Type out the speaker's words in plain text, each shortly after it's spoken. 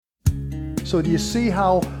So do you see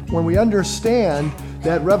how when we understand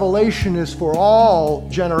that Revelation is for all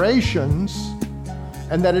generations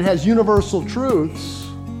and that it has universal truths,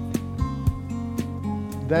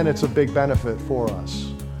 then it's a big benefit for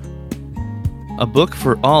us. A book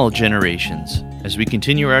for all generations, as we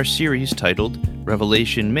continue our series titled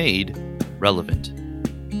Revelation Made Relevant.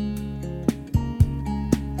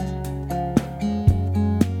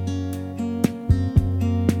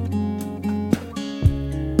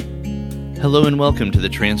 Hello and welcome to the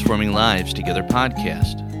Transforming Lives Together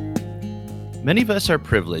podcast. Many of us are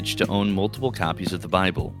privileged to own multiple copies of the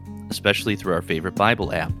Bible, especially through our favorite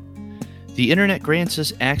Bible app. The internet grants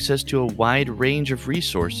us access to a wide range of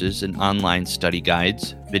resources and online study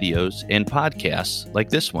guides, videos, and podcasts like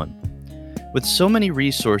this one. With so many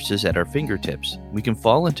resources at our fingertips, we can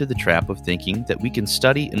fall into the trap of thinking that we can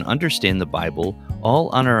study and understand the Bible all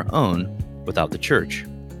on our own without the church.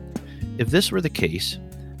 If this were the case,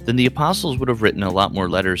 then the apostles would have written a lot more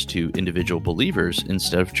letters to individual believers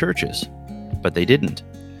instead of churches. But they didn't.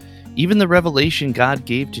 Even the revelation God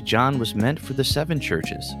gave to John was meant for the 7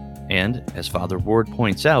 churches, and, as Father Ward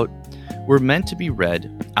points out, were meant to be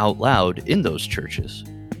read out loud in those churches.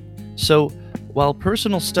 So, while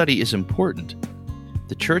personal study is important,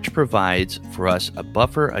 the church provides for us a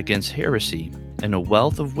buffer against heresy and a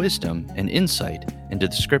wealth of wisdom and insight into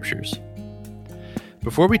the Scriptures.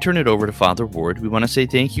 Before we turn it over to Father Ward, we want to say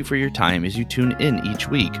thank you for your time as you tune in each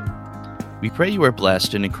week. We pray you are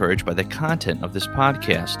blessed and encouraged by the content of this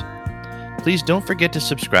podcast. Please don't forget to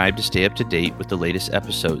subscribe to stay up to date with the latest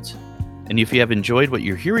episodes. And if you have enjoyed what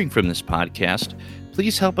you're hearing from this podcast,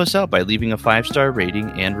 please help us out by leaving a 5-star rating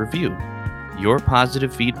and review. Your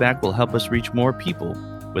positive feedback will help us reach more people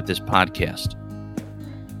with this podcast.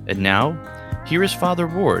 And now, here is Father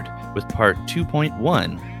Ward with part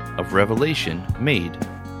 2.1 of Revelation Made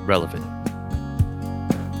Relevant.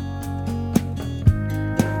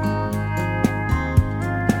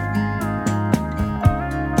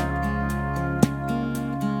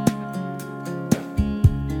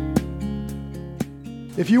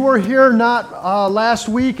 If you were here not last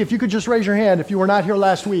week, if you could just raise your hand if you were not here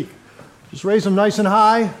last week. Just raise them nice and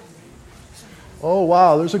high. Oh,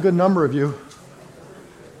 wow, there's a good number of you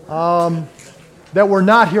that were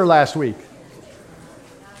not here last week.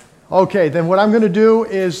 Okay, then what I'm going to do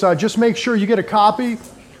is just make sure you get a copy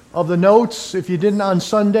of the notes, if you didn't on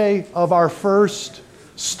Sunday, of our first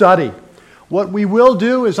study. What we will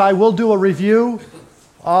do is I will do a review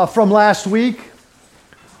from last week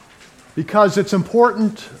because it's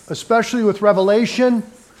important, especially with Revelation.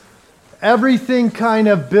 Everything kind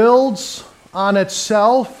of builds on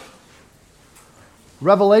itself.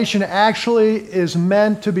 Revelation actually is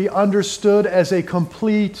meant to be understood as a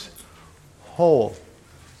complete whole.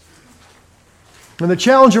 And the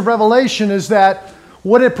challenge of Revelation is that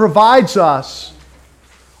what it provides us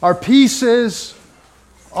are pieces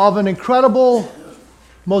of an incredible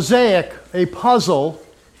mosaic, a puzzle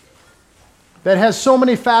that has so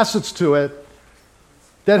many facets to it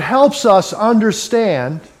that helps us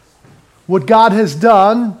understand what God has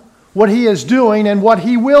done, what He is doing, and what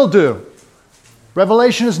He will do.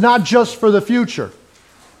 Revelation is not just for the future.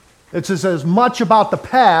 It's as much about the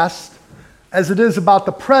past as it is about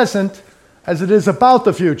the present as it is about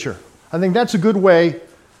the future. I think that's a good way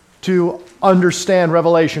to understand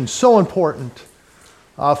Revelation. So important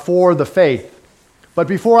for the faith. But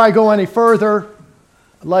before I go any further,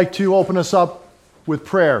 I'd like to open us up with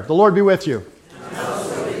prayer. The Lord be with you. And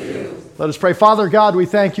also with you. Let us pray. Father God, we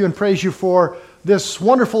thank you and praise you for this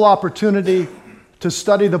wonderful opportunity to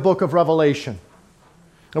study the book of Revelation.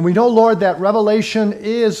 And we know, Lord, that Revelation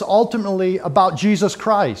is ultimately about Jesus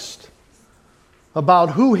Christ, about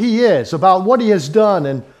who He is, about what He has done,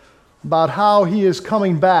 and about how He is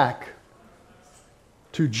coming back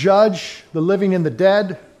to judge the living and the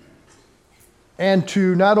dead, and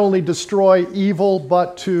to not only destroy evil,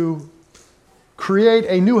 but to create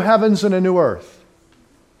a new heavens and a new earth.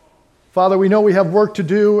 Father, we know we have work to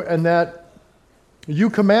do, and that you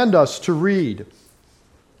command us to read,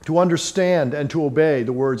 to understand, and to obey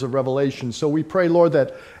the words of Revelation. So we pray, Lord,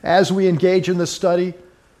 that as we engage in this study,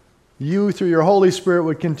 you, through your Holy Spirit,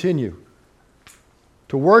 would continue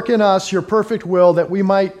to work in us your perfect will that we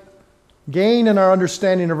might gain in our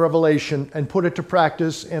understanding of Revelation and put it to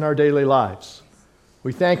practice in our daily lives.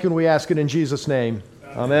 We thank you and we ask it in Jesus' name.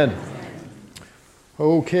 Amen.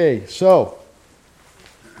 Okay, so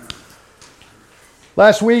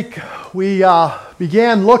last week we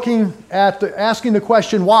began looking at asking the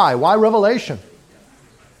question, why? Why Revelation?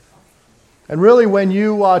 And really, when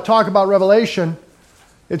you talk about Revelation,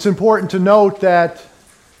 it's important to note that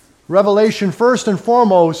Revelation, first and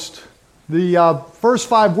foremost, The first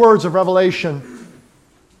 5 words of Revelation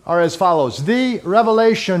are as follows: the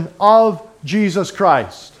revelation of Jesus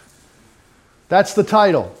Christ. That's the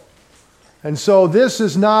title. And so this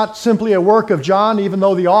is not simply a work of John, even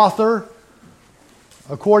though the author,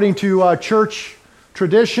 according to church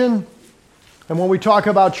tradition, and when we talk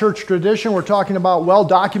about church tradition, we're talking about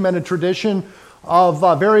well-documented tradition of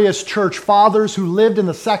various church fathers who lived in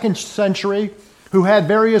the 2nd century, who had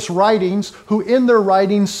various writings, who in their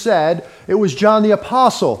writings said it was John the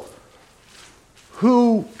Apostle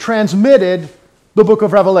who transmitted the book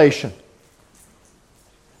of Revelation.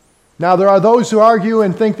 Now, there are those who argue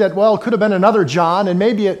and think that, well, it could have been another John, and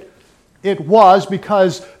maybe it was,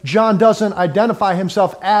 because John doesn't identify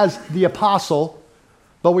himself as the apostle.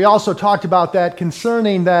 But we also talked about that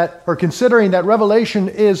considering that Revelation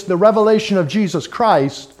is the revelation of Jesus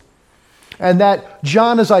Christ, and that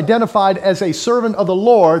John is identified as a servant of the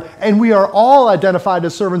Lord, and we are all identified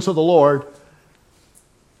as servants of the Lord.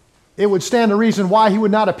 It would stand to reason why he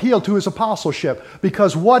would not appeal to his apostleship,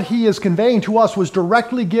 because what he is conveying to us was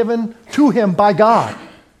directly given to him by God.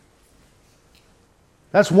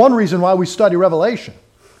 That's one reason why we study Revelation.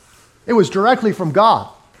 It was directly from God.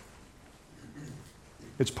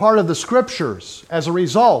 It's part of the Scriptures as a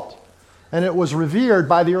result, and it was revered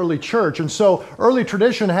by the early church. And so early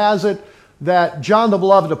tradition has it that John the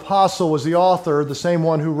Beloved Apostle was the author, the same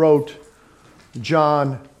one who wrote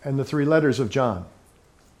John and the 3 letters of John.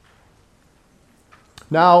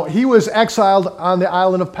 Now, he was exiled on the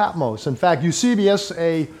island of Patmos. In fact, Eusebius,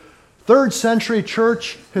 a 3rd century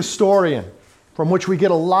church historian, from which we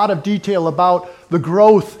get a lot of detail about the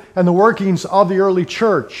growth and the workings of the early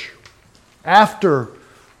church after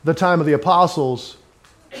the time of the apostles,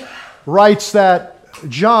 writes that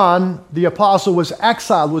John the apostle was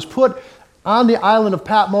exiled, was put on the island of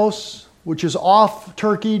Patmos, which is off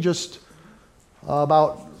Turkey, just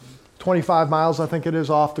about 25 miles, I think it is,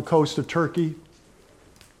 off the coast of Turkey.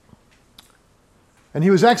 And he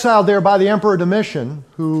was exiled there by the Emperor Domitian,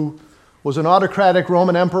 who was an autocratic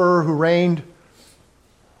Roman emperor who reigned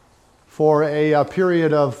for a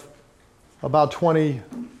period of about 15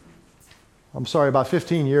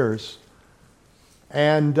 years.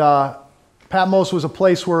 And Patmos was a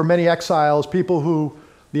place where many exiles, people who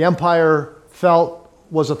the empire felt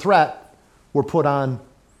was a threat, were put on.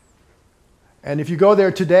 And if you go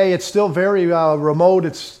there today, it's still very remote,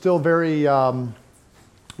 it's still very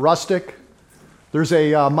rustic. There's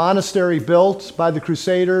a monastery built by the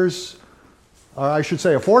Crusaders, or I should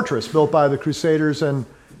say a fortress built by the Crusaders, and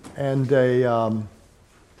I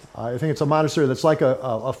think it's a monastery that's like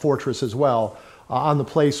a fortress as well, on the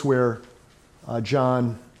place where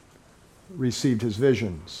John received his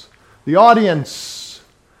visions. The audience,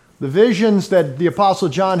 the visions that the Apostle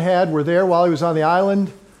John had were there while he was on the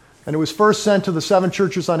island, and it was first sent to the 7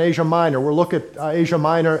 churches on Asia Minor. We'll look at Asia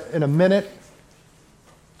Minor in a minute.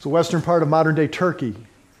 It's the western part of modern-day Turkey.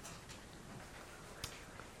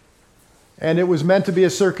 And it was meant to be a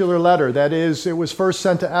circular letter. That is, it was first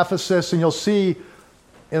sent to Ephesus, and you'll see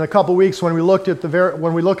in a couple weeks when we look at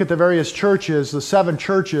the various churches, the 7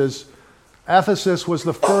 churches, Ephesus was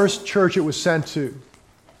the first church it was sent to,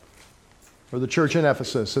 or the church in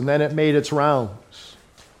Ephesus, and then it made its rounds.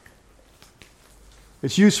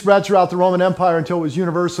 Its use spread throughout the Roman Empire until it was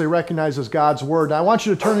universally recognized as God's Word. Now, I want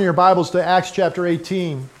you to turn in your Bibles to Acts chapter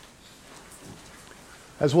 18,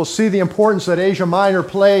 as we'll see the importance that Asia Minor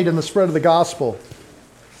played in the spread of the gospel.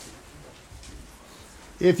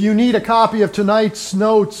 If you need a copy of tonight's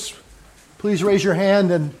notes, please raise your hand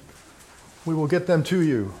and we will get them to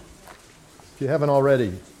you, if you haven't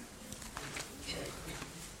already.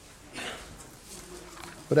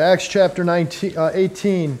 But Acts chapter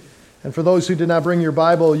 18, and for those who did not bring your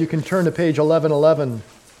Bible, you can turn to page 1111.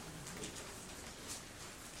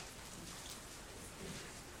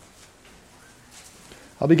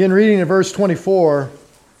 I'll begin reading in verse 24.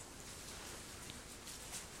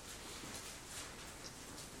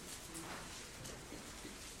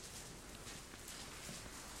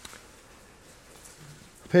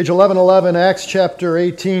 Page 1111, Acts chapter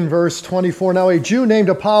 18, verse 24. Now a Jew named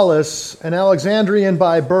Apollos, an Alexandrian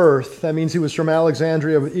by birth, that means he was from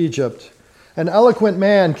Alexandria of Egypt, an eloquent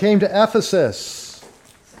man, came to Ephesus,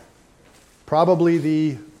 probably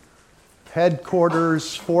the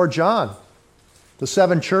headquarters for John. The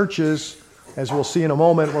 7 churches, as we'll see in a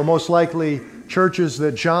moment, were most likely churches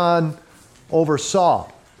that John oversaw.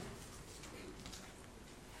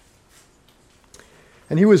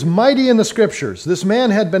 And he was mighty in the Scriptures. This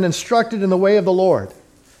man had been instructed in the way of the Lord.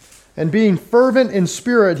 And being fervent in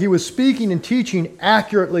spirit, he was speaking and teaching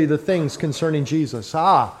accurately the things concerning Jesus.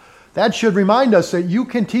 That should remind us that you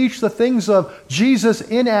can teach the things of Jesus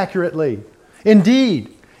inaccurately.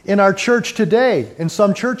 Indeed, in our church today, in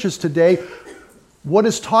some churches today, what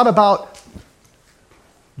is taught about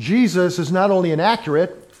Jesus is not only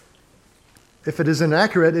inaccurate. If it is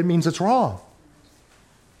inaccurate, it means it's wrong.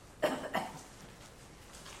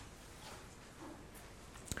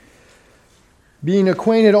 Being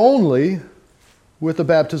acquainted only with the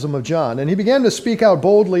baptism of John. And he began to speak out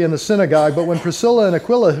boldly in the synagogue, but when Priscilla and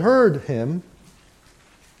Aquila heard him,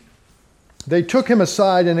 they took him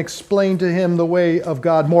aside and explained to him the way of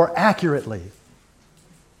God more accurately.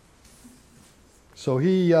 So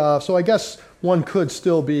I guess one could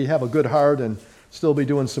still have a good heart and still be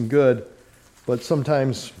doing some good, but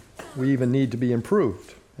sometimes we even need to be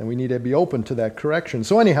improved, and we need to be open to that correction.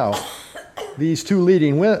 So anyhow, these two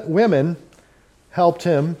leading women helped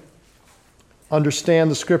him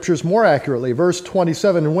understand the Scriptures more accurately. Verse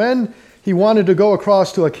 27, and when he wanted to go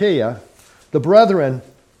across to Achaia, the brethren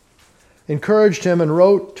encouraged him and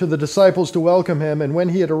wrote to the disciples to welcome him. And when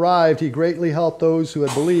he had arrived, he greatly helped those who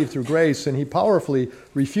had believed through grace, and he powerfully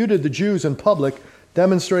refuted the Jews in public,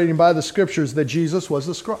 demonstrating by the Scriptures that Jesus was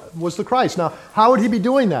the Christ. Now, how would he be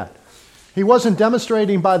doing that? He wasn't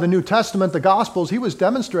demonstrating by the New Testament, the Gospels. He was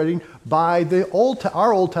demonstrating by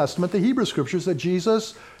our Old Testament, the Hebrew Scriptures, that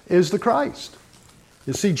Jesus is the Christ.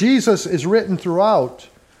 You see, Jesus is written throughout,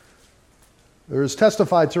 or is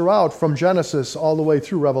testified throughout from Genesis all the way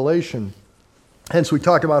through Revelation. Hence, we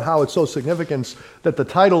talked about how it's so significant that the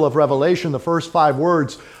title of Revelation, the first 5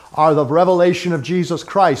 words, are the revelation of Jesus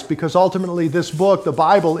Christ, because ultimately this book, the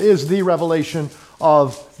Bible, is the revelation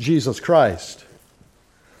of Jesus Christ.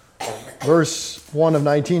 Verse 1 of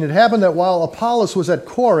 19, it happened that while Apollos was at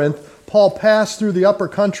Corinth, Paul passed through the upper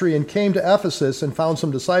country and came to Ephesus and found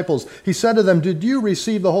some disciples. He said to them, did you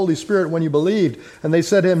receive the Holy Spirit when you believed? And they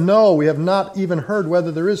said to him, no, we have not even heard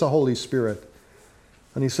whether there is a Holy Spirit.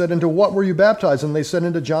 And he said, into what were you baptized? And they said,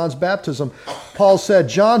 into John's baptism. Paul said,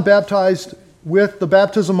 John baptized with the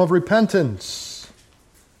baptism of repentance,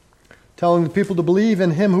 telling the people to believe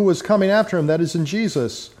in him who was coming after him, that is, in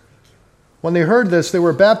Jesus. When they heard this, they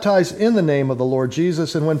were baptized in the name of the Lord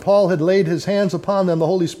Jesus. And when Paul had laid his hands upon them, the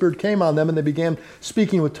Holy Spirit came on them, and they began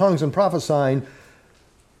speaking with tongues and prophesying.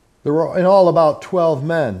 There were in all about 12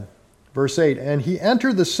 men. Verse 8, and he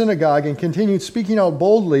entered the synagogue and continued speaking out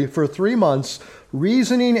boldly for 3 months,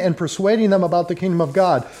 reasoning and persuading them about the kingdom of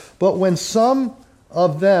God. But when some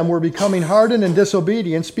of them were becoming hardened and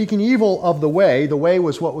disobedient, speaking evil of the way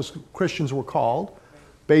was what Christians were called,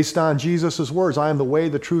 based on Jesus' words, I am the way,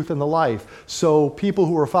 the truth, and the life. So people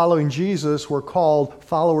who were following Jesus were called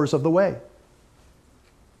followers of the way.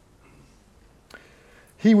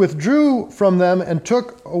 He withdrew from them and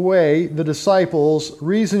took away the disciples,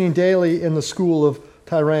 reasoning daily in the school of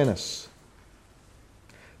Tyrannus.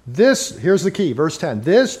 This, here's the key, verse 10.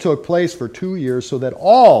 This took place for 2 years, so that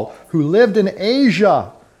all who lived in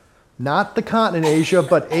Asia, not the continent Asia,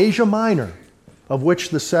 but Asia Minor, of which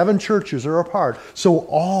the 7 churches are a part. So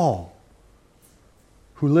all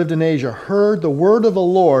who lived in Asia heard the word of the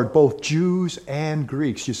Lord, both Jews and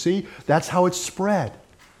Greeks. You see, that's how it spread.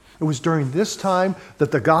 It was during this time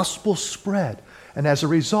that the gospel spread. And as a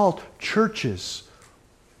result, churches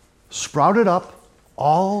sprouted up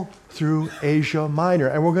all through Asia Minor.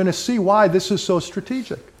 And we're going to see why this is so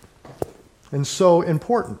strategic and so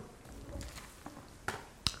important.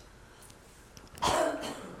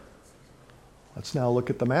 Let's now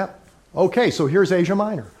look at the map. Okay, so here's Asia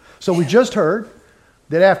Minor. So we just heard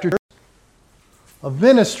that after of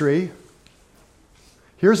ministry,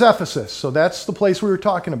 here's Ephesus. So that's the place we were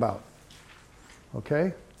talking about.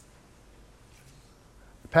 Okay?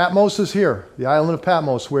 Patmos is here, the island of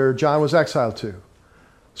Patmos, where John was exiled to.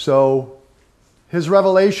 So his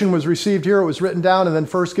revelation was received here. It was written down and then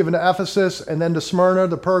first given to Ephesus and then to Smyrna,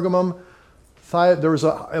 to Pergamum.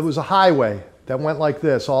 It was a highway that went like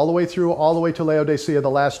this, all the way to Laodicea, the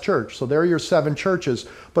last church. So there are your 7 churches.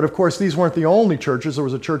 But of course, these weren't the only churches. There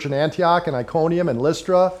was a church in Antioch and Iconium and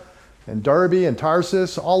Lystra and Derbe and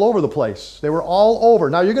Tarsus, all over the place. They were all over.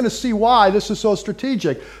 Now you're going to see why this is so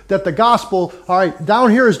strategic, that the gospel, all right, down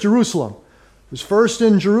here is Jerusalem. It was first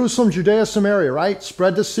in Jerusalem, Judea, Samaria, right?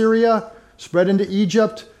 Spread to Syria, spread into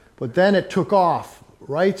Egypt, but then it took off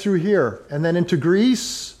right through here, and then into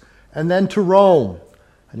Greece, and then to Rome.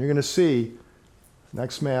 And you're going to see,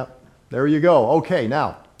 next map, there you go. Okay,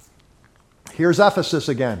 now, here's Ephesus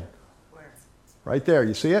again. Where? Right there,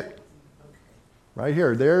 you see it? Right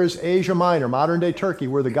here. There's Asia Minor, modern-day Turkey,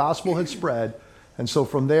 where the gospel had spread. And so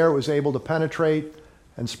from there it was able to penetrate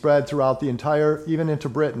and spread throughout the entire, even into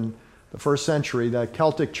Britain, the first century. The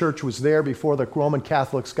Celtic church was there before the Roman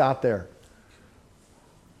Catholics got there.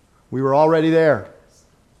 We were already there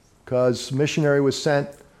because missionary was sent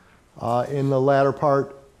in the latter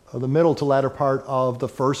part, the middle to latter part of the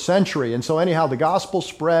first century. And so anyhow, the gospel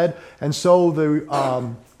spread, and so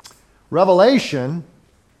the revelation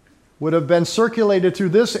would have been circulated through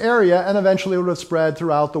this area and eventually would have spread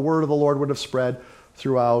throughout, the word of the Lord would have spread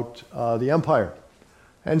throughout the empire.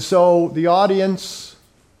 And so the audience,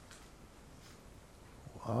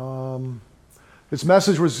 its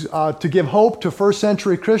message was to give hope to first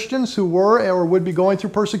century Christians who were or would be going through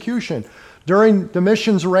persecution. During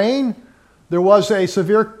Domitian's reign, there was a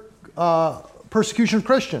severe persecution of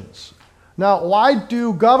Christians. Now, why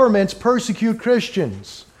do governments persecute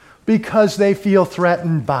Christians? Because they feel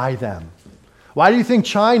threatened by them. Why do you think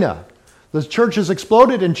China? The church has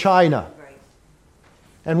exploded in China. Right.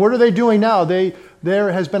 And what are they doing now?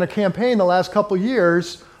 There has been a campaign the last couple of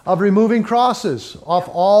years of removing crosses off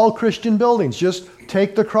all Christian buildings. Just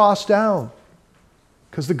take the cross down.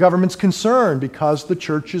 Because the government's concerned, because the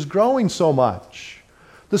church is growing so much.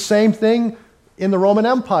 The same thing in the Roman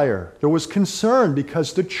Empire. There was concern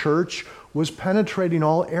because the church was penetrating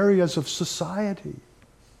all areas of society.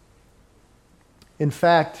 In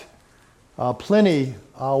fact, Pliny,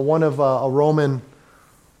 one of a Roman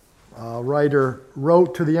writer,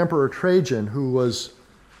 wrote to the Emperor Trajan, who was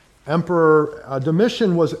Emperor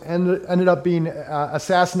Domitian ended up being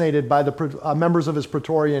assassinated by the members of his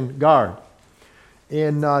Praetorian Guard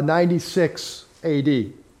in 96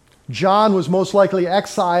 AD. John was most likely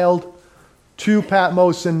exiled to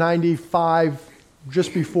Patmos in 95,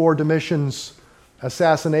 just before Domitian's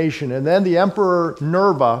assassination. And then the Emperor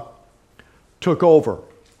Nerva took over.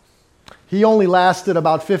 He only lasted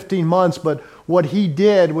about 15 months, but what he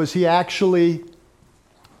did was he actually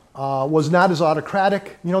was not as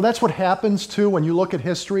autocratic. You know, that's what happens too when you look at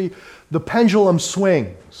history. The pendulum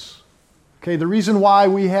swings. Okay, the reason why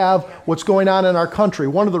we have what's going on in our country,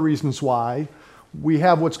 one of the reasons why we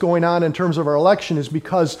have what's going on in terms of our election is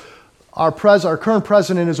because our current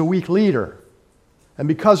president is a weak leader. And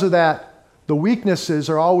because of that, the weaknesses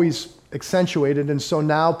are always accentuated, and so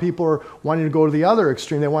now people are wanting to go to the other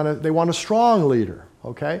extreme. They want a strong leader.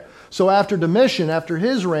 Okay? So after Domitian, after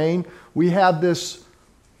his reign, we have this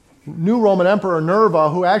new Roman Emperor Nerva,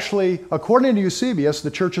 who actually, according to Eusebius,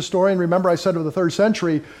 the church historian, remember I said of the 3rd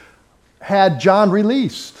century, had John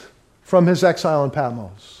released from his exile in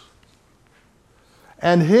Patmos.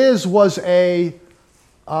 And his was a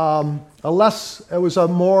more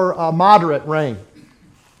moderate reign.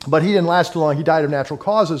 But he didn't last too long. He died of natural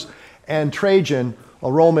causes. And Trajan,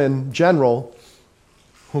 a Roman general,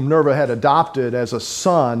 whom Nerva had adopted as a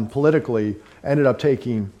son politically, ended up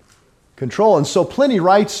taking control. And so Pliny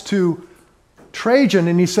writes to Trajan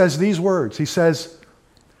and he says these words. He says,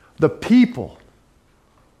 "The people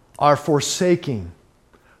are forsaking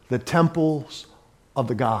the temples of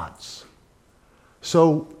the gods."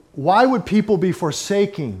 So why would people be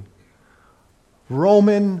forsaking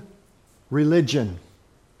Roman religion?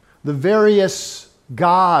 The various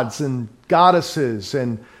gods and goddesses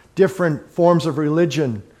and different forms of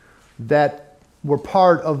religion that were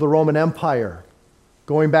part of the Roman Empire,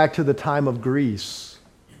 going back to the time of Greece.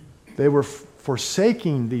 They were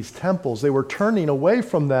forsaking these temples. They were turning away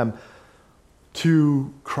from them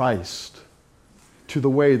to Christ, to the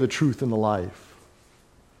way, the truth, and the life.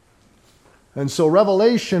 And so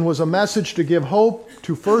Revelation was a message to give hope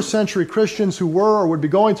to first century Christians who were or would be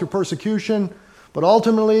going through persecution. But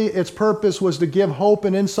ultimately, its purpose was to give hope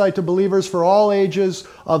and insight to believers for all ages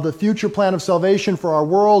of the future plan of salvation for our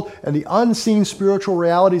world and the unseen spiritual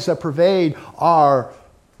realities that pervade our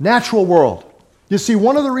natural world. You see,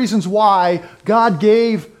 one of the reasons why God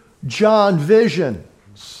gave John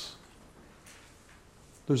visions,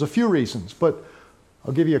 there's a few reasons, but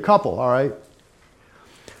I'll give you a couple, all right?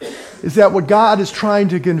 Is that what God is trying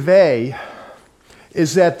to convey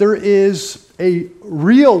is that there is a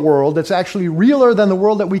real world that's actually realer than the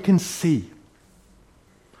world that we can see.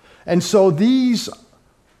 And so these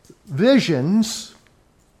visions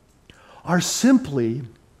are simply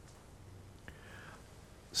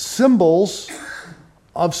symbols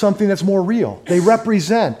of something that's more real. They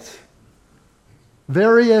represent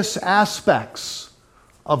various aspects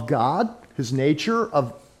of God, His nature,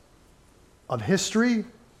 of history,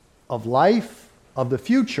 of life, of the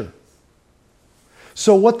future.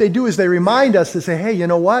 So what they do is they remind us to say, hey, you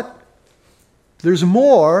know what? There's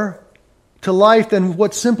more to life than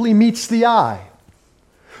what simply meets the eye.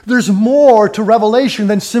 There's more to revelation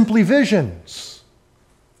than simply visions.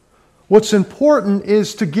 What's important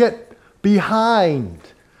is to get behind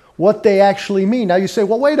what they actually mean. Now you say,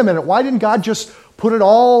 well, wait a minute. Why didn't God just put it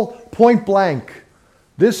all point blank?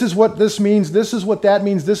 This is what this means. This is what that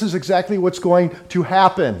means. This is exactly what's going to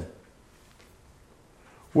happen.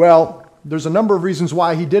 Well, there's a number of reasons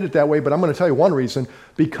why he did it that way, but I'm going to tell you one reason,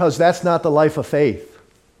 because that's not the life of faith.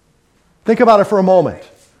 Think about it for a moment.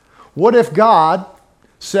 What if God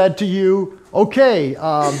said to you, okay,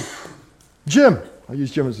 Jim, I'll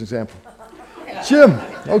use Jim as an example. Jim,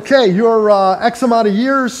 okay, you're X amount of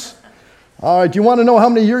years. Do you want to know how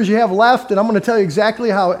many years you have left? And I'm going to tell you exactly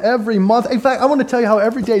how every month, in fact, I want to tell you how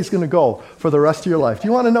every day is going to go for the rest of your life. Do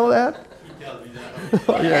you want to know that? Yeah.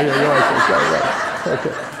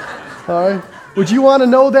 Okay. All right. Would you want to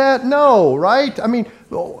know that? No, right? I mean,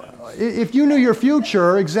 if you knew your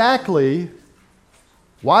future exactly,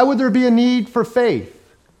 why would there be a need for faith?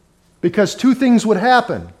 Because two things would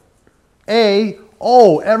happen.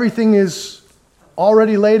 Everything is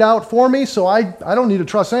already laid out for me, so I don't need to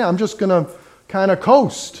trust anything. I'm just going to kind of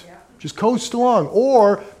coast. Just coast along.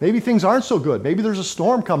 Or maybe things aren't so good. Maybe there's a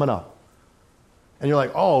storm coming up. And you're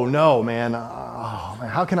like, oh no, man,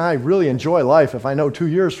 how can I really enjoy life if I know 2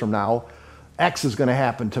 years from now X is going to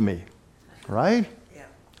happen to me, right? Yeah.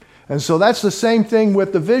 And so that's the same thing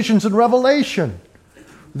with the visions in Revelation.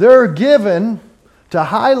 They're given to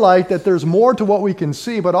highlight that there's more to what we can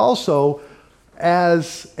see, but also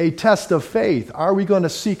as a test of faith. Are we going to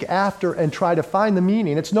seek after and try to find the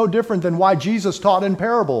meaning? It's no different than why Jesus taught in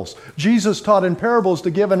parables. Jesus taught in parables to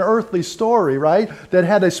give an earthly story, right, that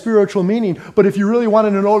had a spiritual meaning. But if you really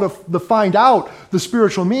wanted to know to find out the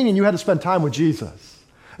spiritual meaning, you had to spend time with Jesus.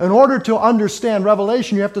 In order to understand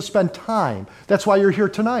Revelation, you have to spend time. That's why you're here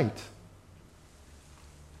tonight.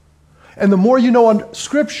 And the more you know on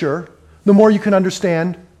Scripture, the more you can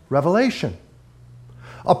understand Revelation.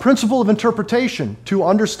 A principle of interpretation to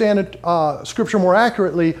understand Scripture more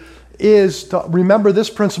accurately is to remember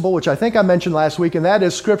this principle, which I think I mentioned last week, and that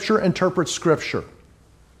is Scripture interprets Scripture.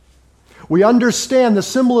 We understand the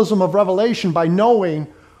symbolism of Revelation by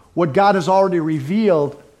knowing what God has already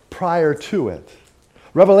revealed prior to it.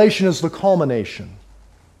 Revelation is the culmination.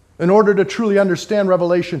 In order to truly understand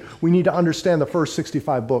Revelation, we need to understand the first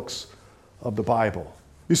 65 books of the Bible.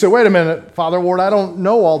 You say, wait a minute, Father Ward, I don't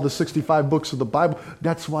know all the 65 books of the Bible.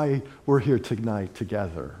 That's why we're here tonight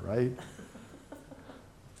together, right?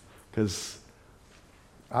 Because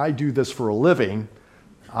I do this for a living.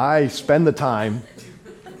 I spend the time,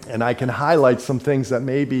 and I can highlight some things that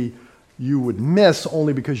maybe you would miss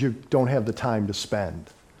only because you don't have the time to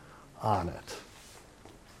spend on it.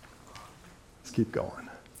 Let's keep going.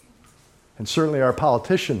 And certainly our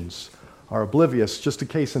politicians are oblivious. Just a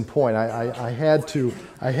case in point, I had to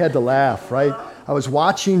laugh, right? I was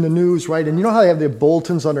watching the news, right? And you know how they have the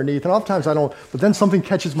bulletins underneath, and oftentimes I don't, but then something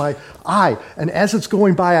catches my eye, and as it's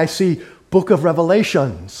going by, I see Book of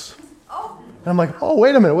Revelations. And I'm like, oh,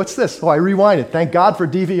 wait a minute, what's this? Oh, I rewind it. Thank God for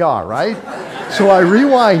DVR, right? So I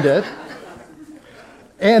rewind it,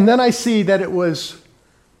 and then I see that it was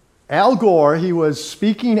Al Gore. He was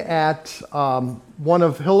speaking at one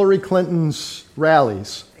of Hillary Clinton's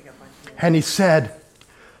rallies. And he said,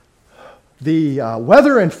 the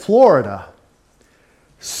weather in Florida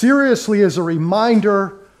seriously is a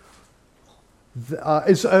reminder, how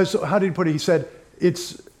did he put it? He said,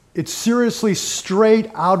 it's seriously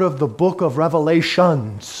straight out of the book of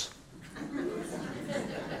Revelations.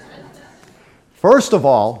 First of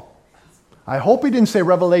all, I hope he didn't say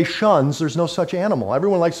revelations. There's no such animal.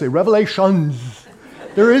 Everyone likes to say revelations.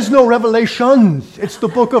 There is no revelations. It's the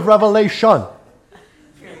book of Revelation.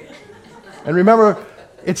 And remember,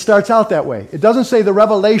 it starts out that way. It doesn't say the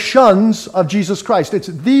revelations of Jesus Christ. It's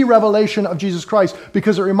the revelation of Jesus Christ,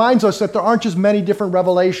 because it reminds us that there aren't just many different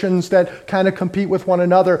revelations that kind of compete with one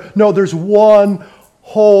another. No, there's one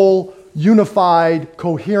whole, unified,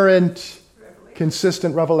 coherent,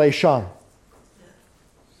 consistent revelation.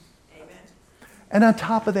 Amen. And on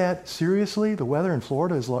top of that, seriously, the weather in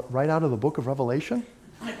Florida is right out of the book of Revelation?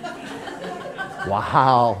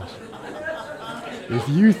 Wow. If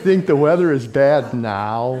you think the weather is bad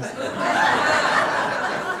now,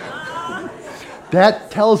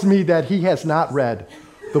 that tells me that he has not read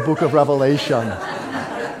the book of Revelation.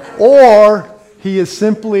 Or he is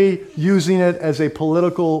simply using it as a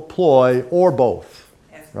political ploy, or both.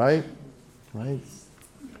 Right? Right?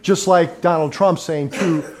 Just like Donald Trump saying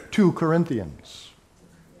 2 Corinthians.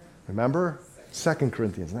 Remember? 2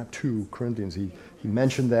 Corinthians, not 2 Corinthians. He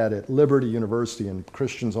mentioned that at Liberty University, and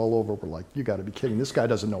Christians all over were like, you got to be kidding. This guy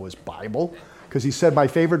doesn't know his Bible. Because he said, my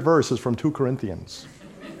favorite verse is from 2 Corinthians.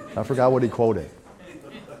 I forgot what he quoted.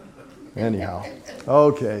 Anyhow.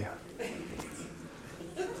 Okay.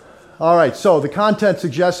 All right, so the content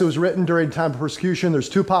suggests it was written during the time of persecution. There's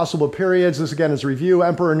 2 possible periods. This, again, is review.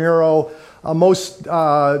 Emperor Nero.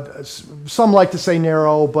 Some like to say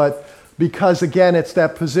Nero, but because, again, it's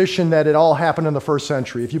that position that it all happened in the first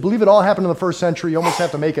century. If you believe it all happened in the first century, you almost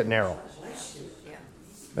have to make it narrow.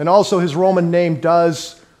 And also his Roman name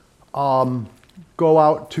does go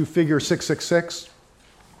out to figure 666.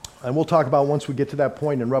 And we'll talk about once we get to that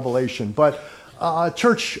point in Revelation. But the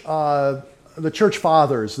church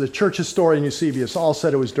fathers, the church historian Eusebius, all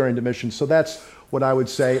said it was during Domitian. So that's what I would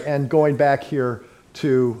say. And going back here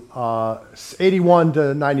to 81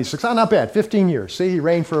 to 96. Not bad, 15 years. See, he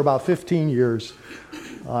reigned for about 15 years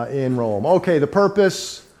in Rome. Okay, the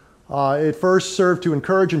purpose. It first served to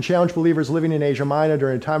encourage and challenge believers living in Asia Minor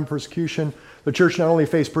during a time of persecution. The church not only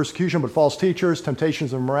faced persecution, but false teachers,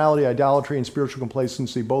 temptations of immorality, idolatry, and spiritual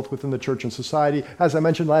complacency, both within the church and society. As I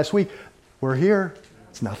mentioned last week, we're here.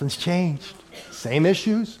 Nothing's changed. Same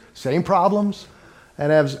issues, same problems.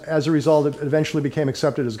 And as a result, it eventually became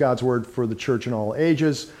accepted as God's word for the church in all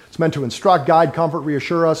ages. It's meant to instruct, guide, comfort,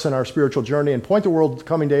 reassure us in our spiritual journey, and point the world to the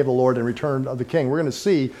coming day of the Lord and return of the King. We're going to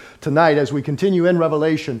see tonight, as we continue in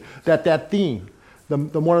Revelation, that theme,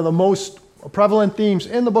 one of the most prevalent themes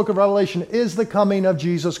in the book of Revelation, is the coming of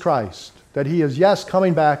Jesus Christ. That he is, yes,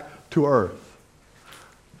 coming back to earth.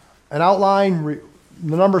 An outline,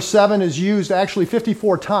 the number 7 is used actually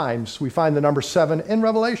 54 times. We find the number 7 in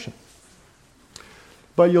Revelation.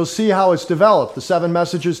 But you'll see how it's developed. The 7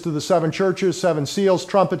 messages to the 7 churches, 7 seals,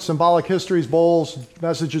 trumpets, symbolic histories, bowls,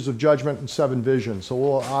 messages of judgment, and 7 visions. So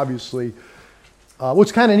we'll obviously...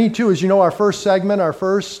 what's kind of neat too is, our first segment, our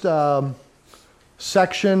first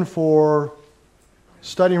section for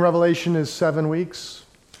studying Revelation is 7 weeks.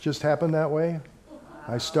 Just happened that way.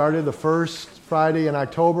 I started the first Friday in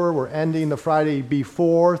October. We're ending the Friday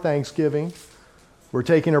before Thanksgiving. We're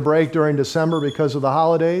taking a break during December because of the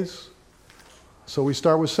holidays. So we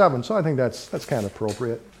start with 7. So I think that's kind of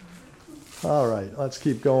appropriate. All right, let's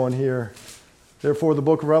keep going here. Therefore, the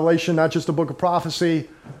book of Revelation, not just a book of prophecy,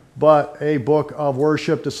 but a book of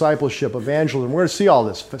worship, discipleship, evangelism. We're going to see all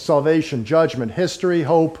this: salvation, judgment, history,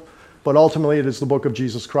 hope, but ultimately it is the book of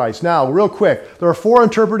Jesus Christ. Now, real quick, there are 4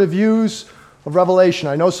 interpretive views of Revelation.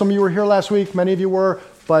 I know some of you were here last week, many of you were,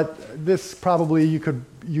 but this probably you could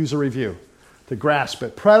use a review to grasp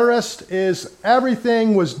it. Preterist is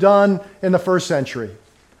everything was done in the first century.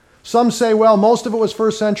 Some say, well, most of it was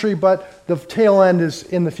first century, but the tail end is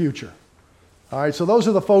in the future. All right, so those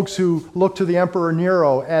are the folks who look to the Emperor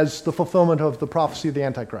Nero as the fulfillment of the prophecy of the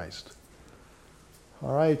Antichrist.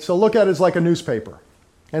 All right, so look at it as like a newspaper.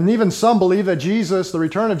 And even some believe that Jesus, the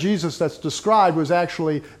return of Jesus that's described, was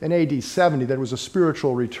actually in AD 70, that it was a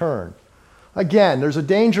spiritual return. Again, there's a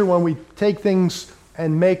danger when we take things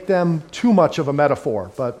and make them too much of a metaphor.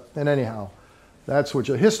 And anyhow, that's what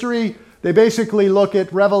history, they basically look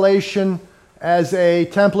at Revelation as a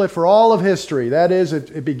template for all of history. That is,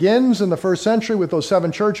 it begins in the first century with those 7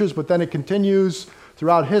 churches, but then it continues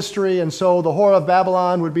throughout history, and so the Whore of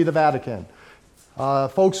Babylon would be the Vatican.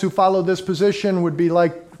 Folks who followed this position would be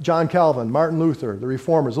like John Calvin, Martin Luther, the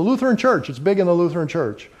Reformers. The Lutheran Church, it's big in the Lutheran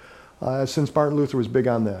Church, since Martin Luther was big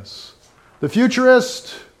on this. The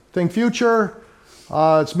futurist, think future.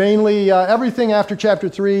 It's mainly everything after chapter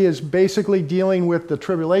 3 is basically dealing with the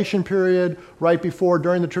tribulation period, right before,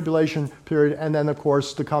 during the tribulation period, and then, of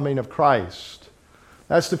course, the coming of Christ.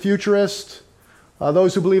 That's the futurist.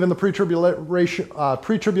 Those who believe in the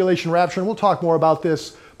pre-tribulation rapture, and we'll talk more about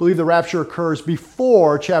this, believe the rapture occurs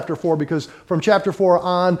before chapter 4, because from chapter 4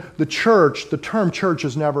 on, the term church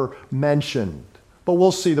is never mentioned. But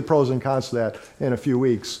we'll see the pros and cons to that in a few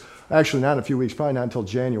weeks. Actually, not in a few weeks, probably not until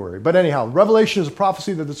January. But anyhow, Revelation is a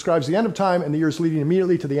prophecy that describes the end of time and the years leading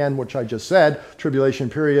immediately to the end, which I just said, tribulation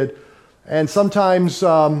period. And sometimes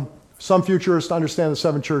some futurists understand the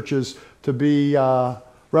 7 churches to be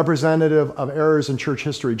representative of errors in church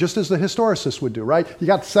history, just as the historicists would do, right? You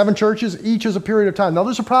got 7 churches, each is a period of time. Now,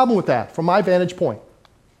 there's a problem with that from my vantage point.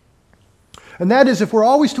 And that is, if we're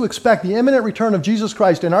always to expect the imminent return of Jesus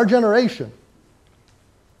Christ in our generation,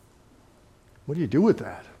 what do you do with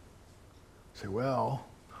that? Say, well,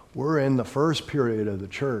 we're in the first period of the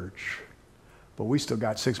church, but we still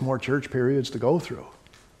got 6 more church periods to go through.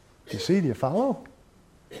 You see, do you follow?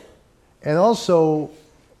 And also,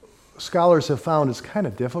 scholars have found it's kind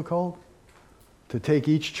of difficult to take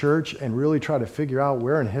each church and really try to figure out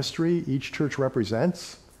where in history each church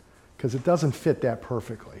represents, because it doesn't fit that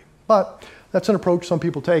perfectly. But that's an approach some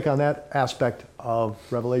people take on that aspect of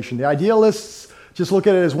Revelation. The idealists just look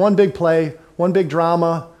at it as one big play, one big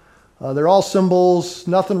drama. They're all symbols,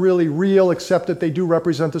 nothing really real except that they do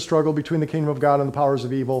represent the struggle between the kingdom of God and the powers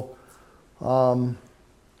of evil.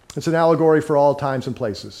 It's an allegory for all times and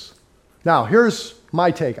places. Now, here's my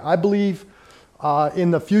take. I believe in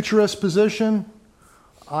the futurist position.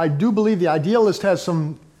 I do believe the idealist has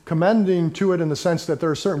some commending to it in the sense that there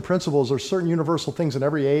are certain principles, there are certain universal things in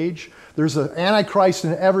every age. There's an Antichrist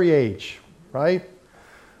in every age, right?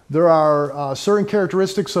 There are certain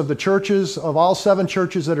characteristics of the churches, of all 7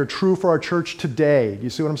 churches, that are true for our church today. Do you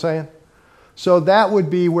see what I'm saying? So that would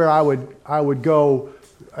be where I would go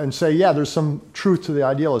and say, yeah, there's some truth to the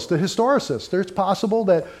idealist. The historicist, it's possible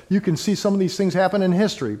that you can see some of these things happen in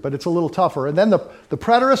history, but it's a little tougher. And then the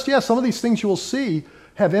preterist, yeah, some of these things you will see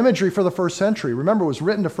have imagery for the first century. Remember, it was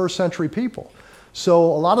written to first century people. So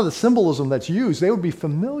a lot of the symbolism that's used, they would be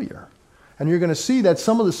familiar. And you're going to see that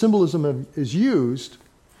some of the symbolism is used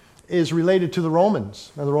is related to the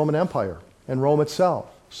Romans and the Roman Empire and Rome itself.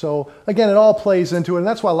 So again, it all plays into it, and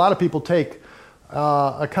that's why a lot of people take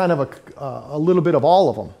a kind of a little bit of all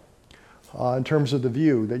of them in terms of the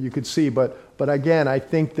view that you could see. But again, I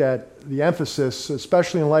think that the emphasis,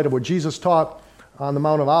 especially in light of what Jesus taught on the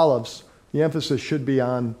Mount of Olives, the emphasis should be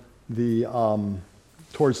on the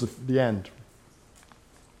towards the end.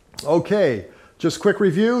 Okay, just quick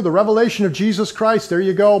review. The revelation of Jesus Christ, there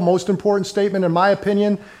you go. Most important statement, in my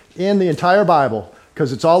opinion, in the entire Bible,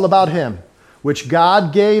 because it's all about him, which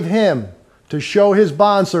God gave him to show his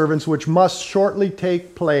bondservants, which must shortly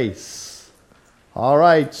take place. All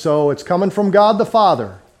right, so it's coming from God the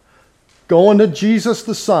Father, going to Jesus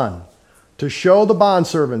the Son, to show the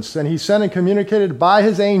bondservants, and he sent and communicated by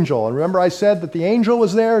his angel. And remember I said that the angel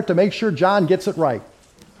was there to make sure John gets it right.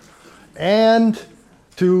 And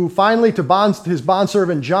to finally to his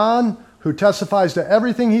bondservant John, who testifies to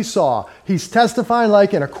everything he saw. He's testifying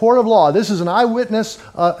like in a court of law. This is an eyewitness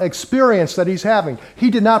experience that he's having.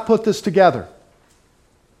 He did not put this together.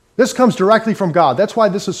 This comes directly from God. That's why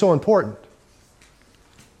this is so important.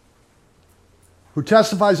 Who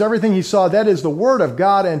testifies everything he saw. That is the word of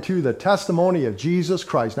God and to the testimony of Jesus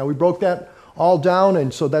Christ. Now we broke that all down,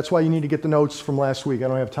 and so that's why you need to get the notes from last week. I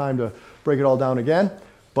don't have time to break it all down again.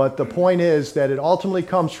 But the point is that it ultimately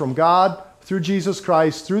comes from God, through Jesus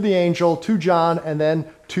Christ, through the angel, to John, and then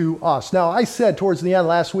to us. Now, I said towards the end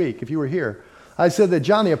last week, if you were here, I said that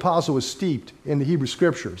John the Apostle was steeped in the Hebrew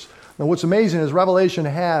Scriptures. Now, what's amazing is Revelation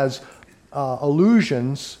has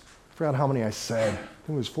allusions. I forgot how many I said. I think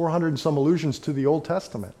it was 400 and some allusions to the Old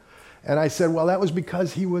Testament. And I said, well, that was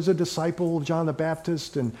because he was a disciple of John the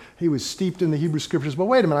Baptist and he was steeped in the Hebrew Scriptures. But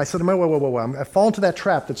wait a minute. I said, wait. I've fallen to that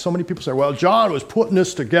trap that so many people say, well, John was putting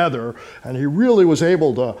this together and he really was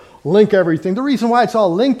able to link everything. The reason why it's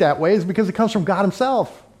all linked that way is because it comes from God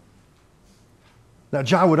himself. Now,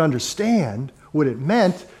 John would understand what it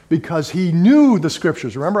meant because he knew the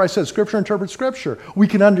Scriptures. Remember I said Scripture interprets Scripture. We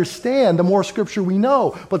can understand the more Scripture we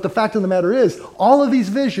know. But the fact of the matter is, all of these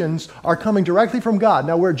visions are coming directly from God.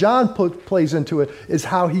 Now where John plays into it is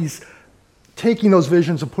how he's taking those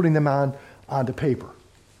visions and putting them onto paper.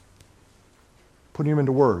 Putting them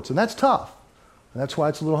into words. And that's tough. And that's why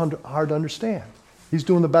it's a little hard to understand. He's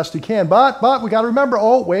doing the best he can. But we got to remember,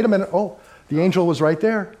 wait a minute. The angel was right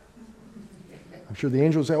there. I'm sure the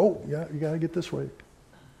angel will say, yeah, you got to get this right.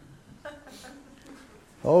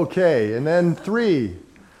 Okay, and then 3,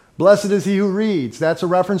 blessed is he who reads. That's a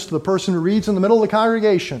reference to the person who reads in the middle of the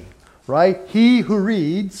congregation, right? He who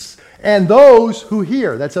reads, and those who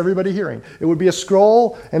hear. That's everybody hearing. It would be a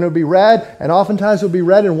scroll, and it would be read, and oftentimes it would be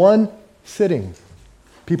read in one sitting.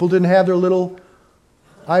 People didn't have their little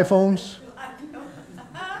iPhones.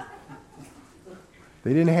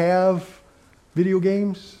 They didn't have video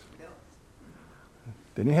games.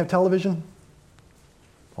 They didn't have television.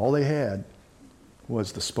 All they had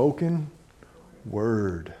was the spoken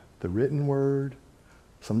word, the written word,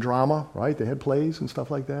 some drama, right? They had plays and stuff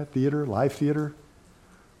like that, theater, live theater.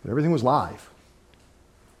 But everything was live.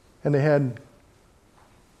 And they had,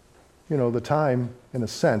 the time, in a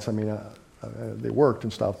sense. I mean, they worked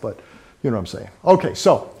and stuff, but you know what I'm saying. Okay,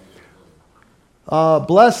 so,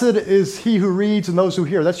 blessed is he who reads and those who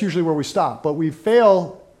hear. That's usually where we stop. But we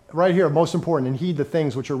fail right here, most important, and heed the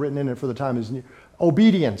things which are written in it for the time is near.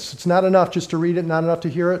 Obedience. It's not enough just to read it, not enough to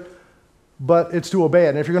hear it, but it's to obey it.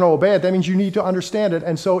 And if you're going to obey it, that means you need to understand it.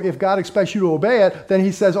 And so if God expects you to obey it, then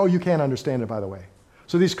he says, you can't understand it, by the way.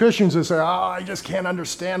 So these Christians that say, I just can't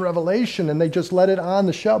understand Revelation, and they just let it on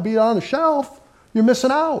the shelf, be on the shelf, you're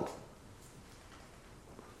missing out.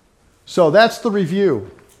 So that's the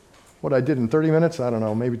review. What I did in 30 minutes, I don't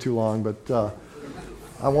know, maybe too long, but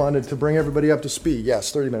I wanted to bring everybody up to speed.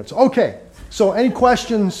 Yes, 30 minutes. Okay, so any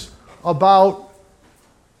questions about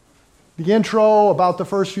the intro, about the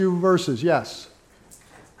first few verses? Yes?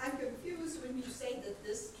 I'm confused when you say that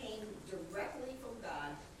this came directly from God,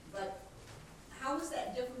 but how is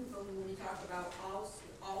that different from when we talk about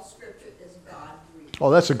all Scripture is God-breathed?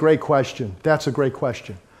 Oh, that's a great question.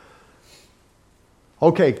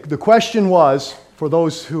 Okay, the question was, for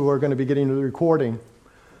those who are going to be getting to the recording.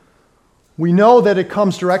 We know that it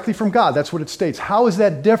comes directly from God. That's what it states. How is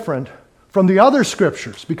that different from the other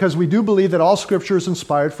scriptures? Because we do believe that all scripture is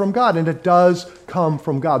inspired from God, and it does come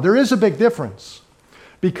from God. There is a big difference,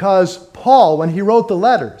 because Paul, when he wrote the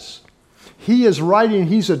letters, he's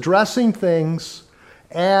addressing things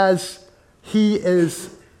as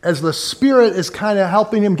the Spirit is kind of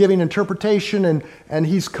helping him, giving interpretation, and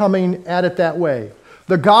he's coming at it that way.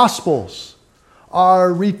 The Gospels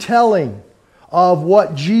are retelling of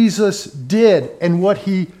what Jesus did and what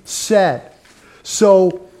he said.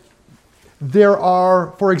 So there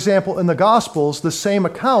are, for example, in the Gospels, the same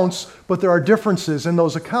accounts, but there are differences in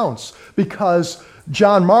those accounts, because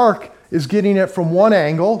John Mark is getting it from one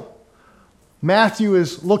angle, Matthew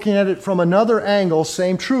is looking at it from another angle,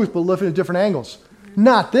 same truth, but looking at different angles.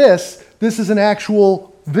 Not this. This is an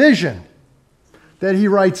actual vision that he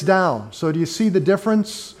writes down. So do you see the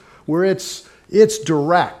difference? Where it's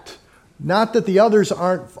direct. Not that the others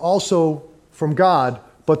aren't also from God,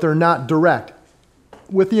 but they're not direct,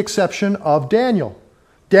 with the exception of Daniel.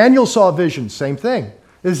 Daniel saw a vision, same thing.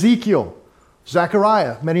 Ezekiel,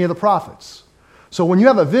 Zechariah, many of the prophets. So when you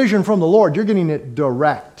have a vision from the Lord, you're getting it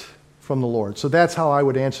direct from the Lord. So that's how I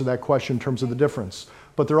would answer that question in terms of the difference.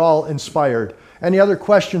 But they're all inspired. Any other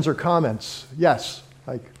questions or comments? Yes,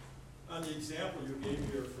 Mike. On the example you gave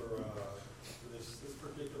here for this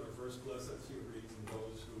particular verse, blessed he who reads and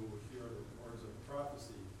those who hear the words of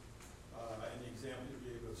prophecy, and the example you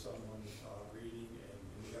gave of someone reading and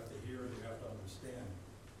you have to hear and you have to understand,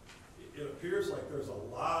 it appears like there's a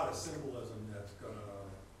lot of symbolism that's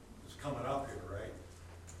coming up here, right?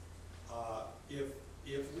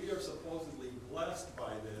 If we are supposedly blessed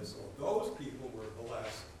by this, or those people were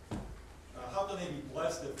blessed, how can they be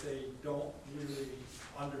blessed if they don't really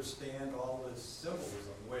understand all this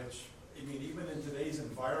symbolism, which, I mean, even in today's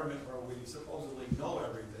environment where we supposedly know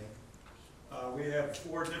everything, we have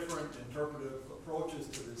 4 different interpretive approaches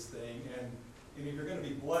to this thing, and if you're going to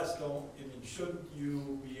be blessed, shouldn't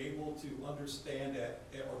you be able to understand it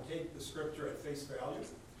or take the scripture at face value?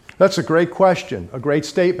 That's a great question, a great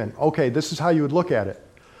statement. Okay, this is how you would look at it.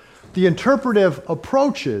 The interpretive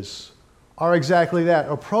approaches are exactly that,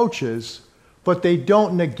 approaches, but they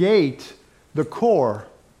don't negate the core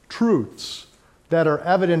truths that are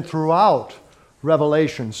evident throughout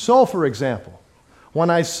Revelation. So, for example, when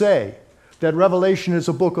I say that Revelation is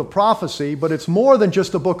a book of prophecy, but it's more than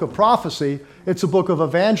just a book of prophecy, it's a book of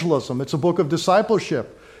evangelism, it's a book of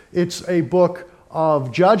discipleship, it's a book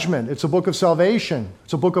of judgment, it's a book of salvation,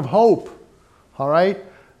 it's a book of hope, all right?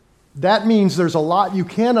 That means there's a lot you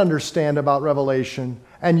can understand about Revelation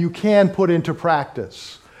and you can put into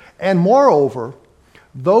practice. And moreover,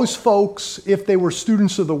 those folks, if they were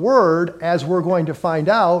students of the Word, as we're going to find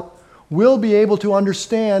out, will be able to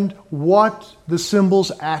understand what the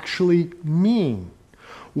symbols actually mean.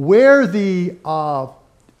 Where the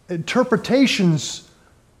interpretations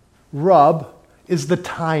rub is the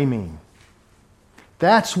timing.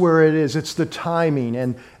 That's where it is. It's the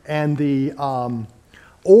timing and the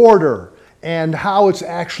order and how it's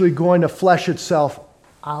actually going to flesh itself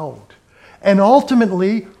out. And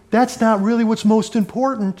ultimately, that's not really what's most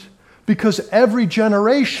important, because every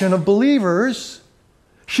generation of believers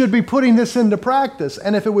should be putting this into practice.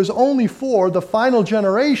 And if it was only for the final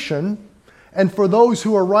generation and for those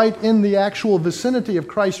who are right in the actual vicinity of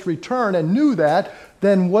Christ's return and knew that,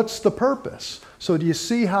 then what's the purpose? So do you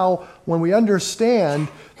see how when we understand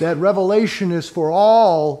that Revelation is for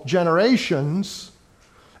all generations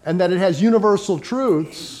and that it has universal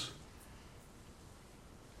truths,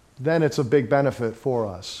 then it's a big benefit for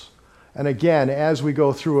us. And again, as we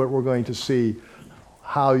go through it, we're going to see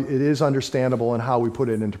how it is understandable and how we put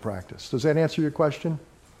it into practice. Does that answer your question?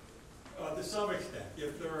 To some extent.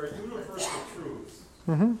 If there are universal truths,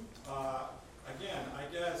 Mm-hmm. again, I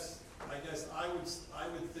guess I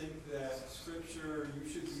would think that Scripture, you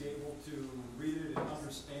should be able to read it and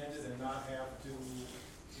understand it and not have to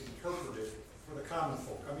interpret it for the common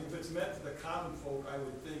folk. I mean, if it's meant for the common folk, I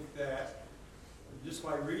would think that just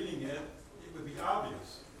by reading it, it would be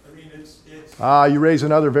obvious. I mean, it's... You raise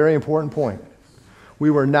another very important point. We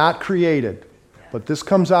were not created, but this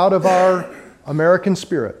comes out of our American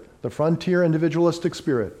spirit, the frontier individualistic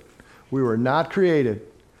spirit. We were not created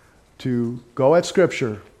to go at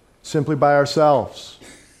Scripture simply by ourselves.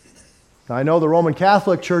 Now, I know the Roman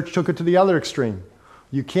Catholic Church took it to the other extreme.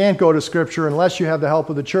 You can't go to Scripture unless you have the help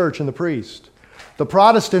of the church and the priest. The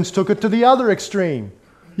Protestants took it to the other extreme.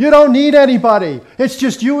 You don't need anybody. It's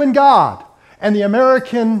just you and God. And the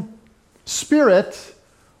American spirit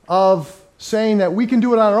of saying that we can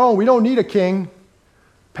do it on our own, we don't need a king,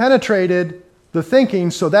 penetrated the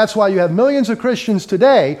thinking. So that's why you have millions of Christians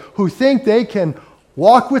today who think they can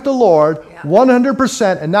walk with the Lord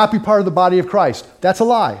 100% and not be part of the body of Christ. That's a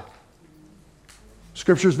lie.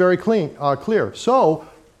 Scripture is very clear. So,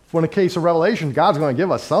 when a case of Revelation, God's going to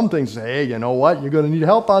give us some things. Say, hey, you know what? You're going to need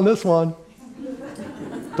help on this one.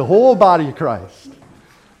 The whole body of Christ.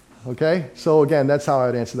 Okay? So again, that's how I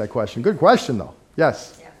would answer that question. Good question, though.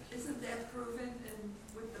 Yes? Yeah. Isn't that proven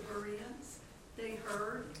with the Bereans? They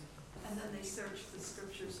heard, and then they searched the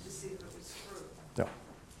Scriptures to see if it was true. Yeah,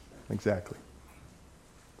 exactly.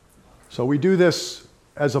 So we do this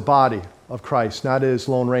as a body of Christ, not as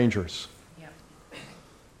lone rangers.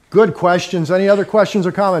 Good questions. Any other questions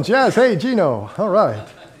or comments? Yes. Hey, Gino. All right.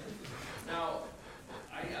 Now,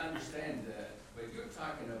 I understand that, but you're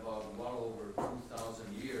talking about well over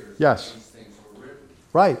 2,000 years Yes. these things were written.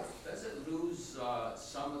 Right. Does it lose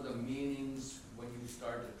some of the meanings when you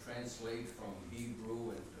start to translate from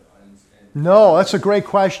Hebrew and No, that's a great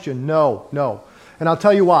question. No. And I'll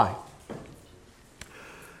tell you why.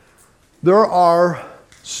 There are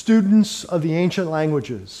students of the ancient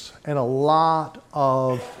languages and a lot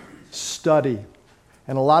of study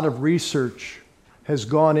and a lot of research has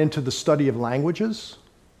gone into the study of languages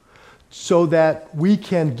so that we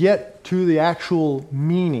can get to the actual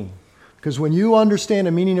meaning. Because when you understand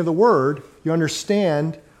the meaning of the word, you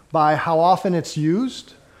understand by how often it's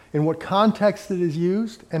used, in what context it is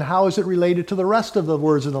used, and how is it related to the rest of the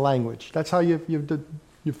words in the language. That's how you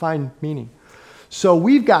find meaning. So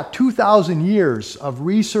we've got 2,000 years of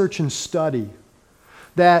research and study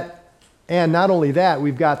that, and not only that,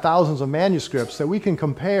 we've got thousands of manuscripts that we can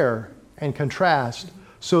compare and contrast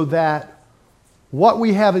so that what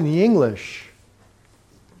we have in the English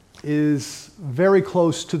is very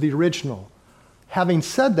close to the original. Having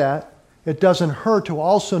said that, it doesn't hurt to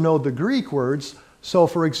also know the Greek words. So,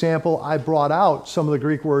 for example, I brought out some of the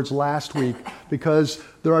Greek words last week because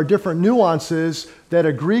there are different nuances that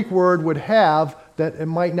a Greek word would have that it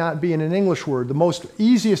might not be in an English word. The most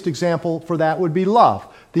easiest example for that would be love.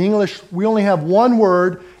 The English, we only have one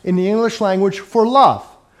word in the English language for love.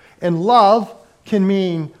 And love can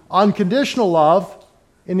mean unconditional love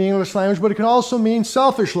in the English language, but it can also mean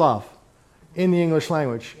selfish love in the English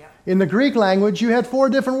language. Yeah. In the Greek language, you had 4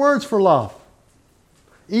 different words for love.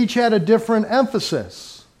 Each had a different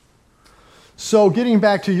emphasis. So getting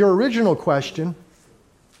back to your original question,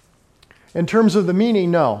 in terms of the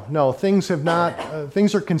meaning, no, things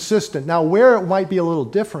are consistent. Now, where it might be a little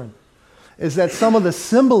different is that some of the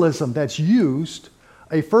symbolism that's used,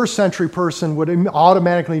 a first century person would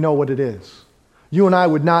automatically know what it is. You and I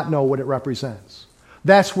would not know what it represents.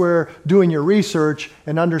 That's where doing your research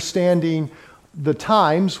and understanding the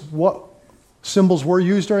times, what symbols were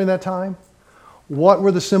used during that time, what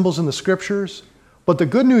were the symbols in the Scriptures. But the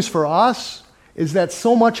good news for us is that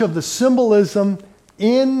so much of the symbolism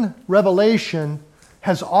in Revelation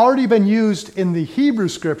has already been used in the Hebrew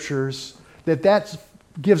Scriptures, that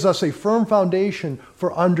gives us a firm foundation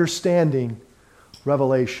for understanding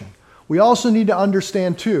Revelation. We also need to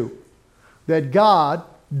understand, too, that God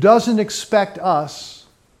doesn't expect us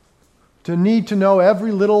to need to know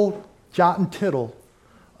every little jot and tittle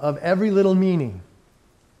of every little meaning.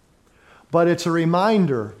 But it's a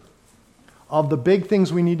reminder of the big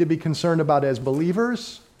things we need to be concerned about as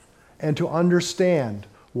believers and to understand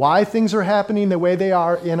why things are happening the way they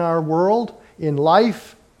are in our world, in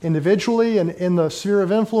life, individually, and in the sphere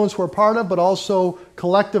of influence we're part of, but also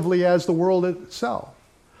collectively as the world itself.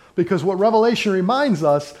 Because what Revelation reminds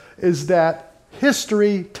us is that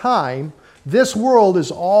history, time, this world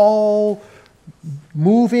is all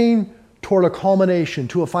moving toward a culmination,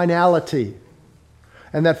 to a finality.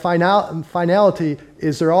 And that finality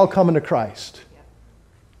is they're all coming to Christ.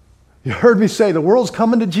 You heard me say the world's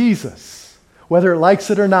coming to Jesus, whether it likes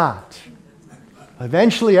it or not.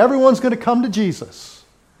 Eventually, everyone's going to come to Jesus.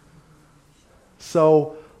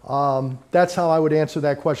 So that's how I would answer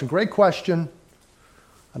that question. Great question.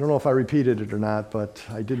 I don't know if I repeated it or not, but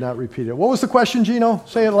I did not repeat it. What was the question, Gino?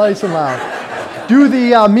 Say it nice and loud. Do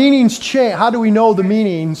the meanings change? How do we know the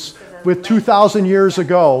meanings with 2,000 years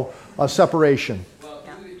ago of separation? Well,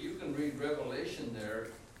 you can read Revelation there.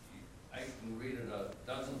 I can read it a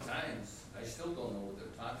dozen times. I still don't know what they're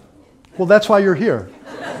talking about. Well, that's why you're here.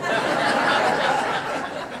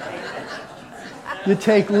 You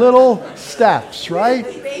take little steps, right?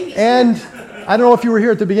 And I don't know if you were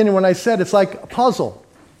here at the beginning when I said it's like a puzzle.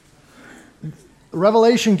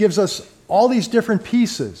 Revelation gives us all these different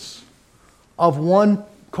pieces of one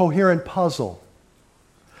coherent puzzle.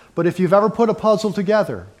 But if you've ever put a puzzle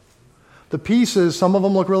together, the pieces, some of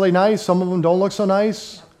them look really nice, some of them don't look so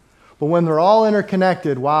nice. But when they're all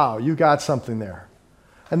interconnected, wow, you got something there.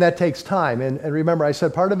 And that takes time. And remember, I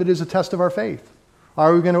said part of it is a test of our faith.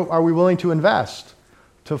 Are we willing to invest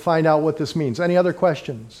to find out what this means? Any other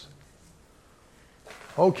questions?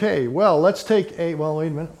 Okay, well, let's take wait a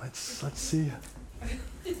minute. Let's see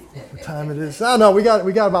what time it is. Oh, no, we got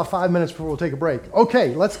about 5 minutes before we'll take a break.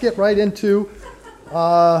 Okay, let's get right into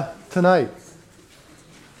tonight.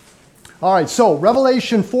 All right, so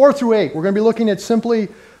Revelation 4 through 8, we're going to be looking at simply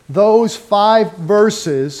those 5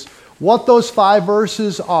 verses, what those 5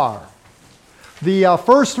 verses are. The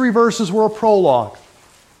first 3 verses were a prologue,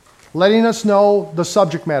 letting us know the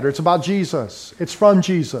subject matter. It's about Jesus. It's from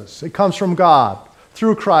Jesus. It comes from God,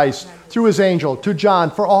 through Christ, through his angel, to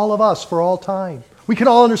John, for all of us, for all time. We can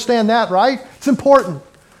all understand that, right? It's important.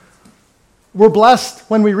 We're blessed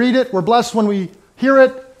when we read it. We're blessed when we hear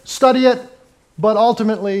it, study it, but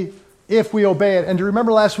ultimately, if we obey it. And to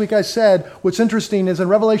remember last week I said, what's interesting is in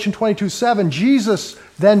Revelation 22:7, Jesus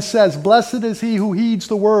then says, "Blessed is he who heeds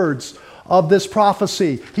the words of this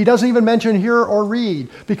prophecy." He doesn't even mention hear or read,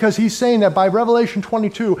 because he's saying that by Revelation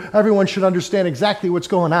 22, everyone should understand exactly what's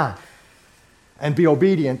going on and be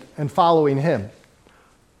obedient and following him.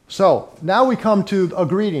 So now we come to a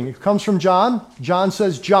greeting. It comes from John. John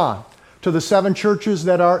says, John, to the 7 churches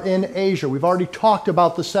that are in Asia. We've already talked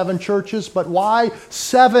about the 7 churches, but why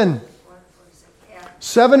 7?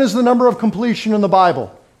 7 is the number of completion in the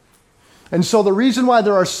Bible. And so the reason why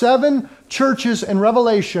there are 7 churches in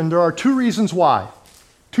Revelation, there are 2 reasons why.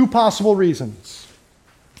 2 possible reasons.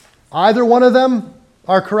 Either one of them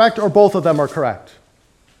are correct or both of them are correct.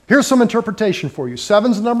 Here's some interpretation for you.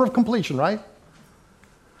 7's the number of completion, right?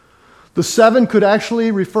 The 7 could actually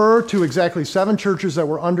refer to exactly 7 churches that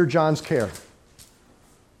were under John's care.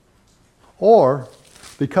 Or,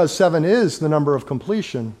 because 7 is the number of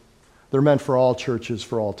completion, they're meant for all churches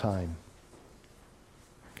for all time.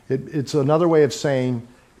 It's another way of saying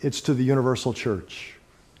it's to the universal church.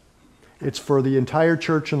 It's for the entire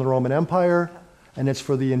church in the Roman Empire, and it's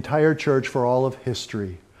for the entire church for all of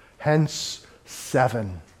history. Hence,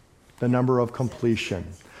 7, the number of completion.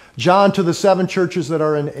 John to the 7 churches that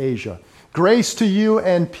are in Asia. Grace to you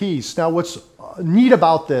and peace. Now, what's neat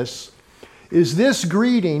about this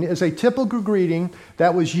greeting is a typical greeting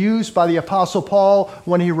that was used by the Apostle Paul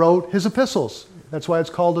when he wrote his epistles. That's why it's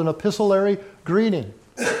called an epistolary greeting.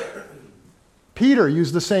 Peter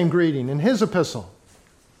used the same greeting in his epistle.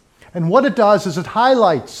 And what it does is it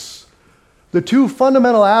highlights the 2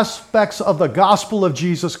 fundamental aspects of the gospel of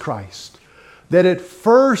Jesus Christ. That it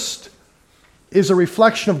first is a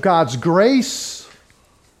reflection of God's grace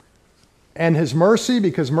and his mercy,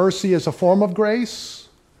 because mercy is a form of grace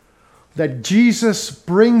that Jesus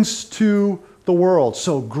brings to the world.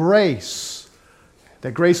 So grace,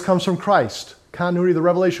 that grace comes from Christ, continuity of the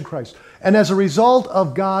revelation of Christ. And as a result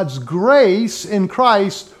of God's grace in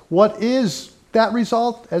Christ, what is that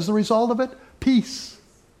result? As the result of it, peace.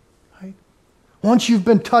 Right? Once you've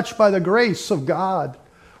been touched by the grace of God,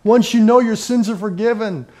 once you know your sins are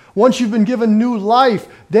forgiven, once you've been given new life,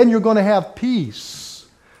 then you're going to have peace.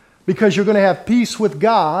 Because you're going to have peace with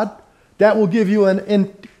God. That will give you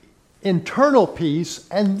an internal peace.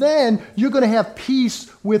 And then you're going to have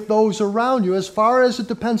peace with those around you as far as it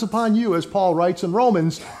depends upon you. As Paul writes in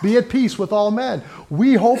Romans, be at peace with all men.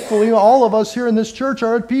 We hopefully, all of us here in this church,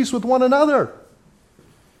 are at peace with one another.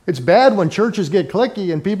 It's bad when churches get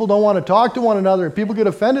cliquey and people don't want to talk to one another and people get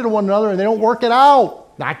offended at one another and they don't work it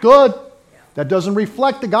out. Not good. That doesn't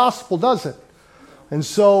reflect the gospel, does it? And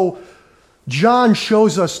so John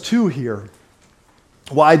shows us too here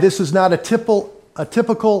why this is not a typical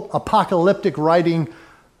apocalyptic writing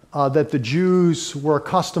that the Jews were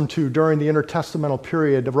accustomed to during the intertestamental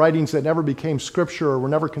period, the writings that never became scripture or were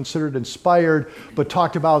never considered inspired, but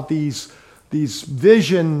talked about these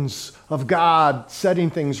visions of God setting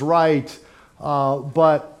things right,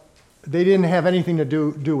 but they didn't have anything to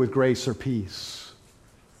do with grace or peace.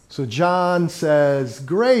 So John says,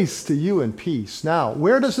 grace to you and peace. Now,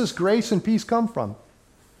 where does this grace and peace come from?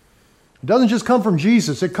 It doesn't just come from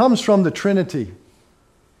Jesus. It comes from the Trinity.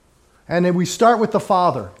 And then we start with the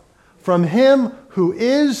Father. From him who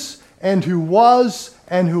is and who was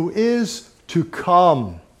and who is to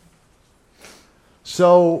come.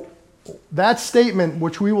 So that statement,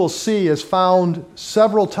 which we will see, is found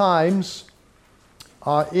several times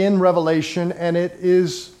in Revelation, and it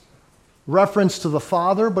is reference to the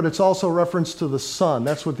Father, but it's also reference to the Son.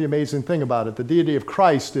 That's what the amazing thing about it. The deity of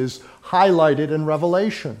Christ is highlighted in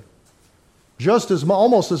Revelation,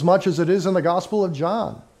 almost as much as it is in the Gospel of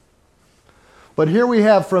John. But here we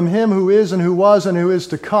have from him who is and who was and who is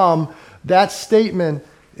to come. That statement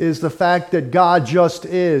is the fact that God just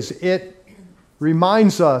is. It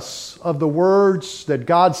reminds us of the words that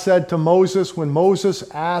God said to Moses when Moses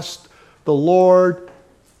asked the Lord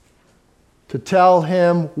to tell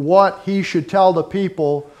him what he should tell the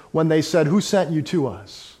people when they said, "Who sent you to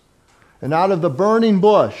us?" And out of the burning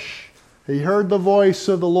bush, he heard the voice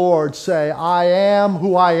of the Lord say, "I am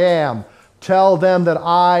who I am. Tell them that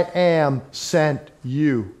I am sent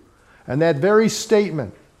you." And that very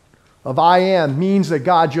statement of "I am" means that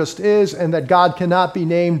God just is and that God cannot be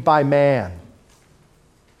named by man.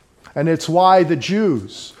 And it's why the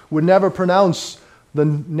Jews would never pronounce the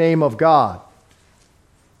name of God.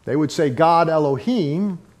 They would say God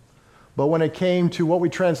Elohim, but when it came to what we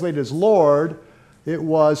translate as Lord, it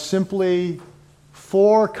was simply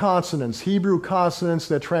 4 consonants, Hebrew consonants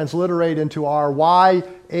that transliterate into our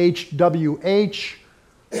YHWH.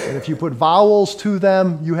 And if you put vowels to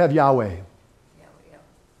them, you have Yahweh.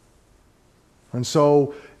 And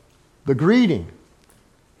so the greeting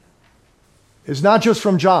is not just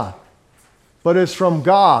from John, but it's from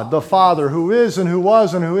God, the Father, who is and who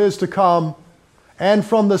was and who is to come, and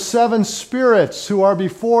from the 7 spirits who are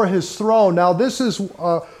before his throne. Now, this is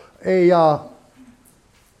a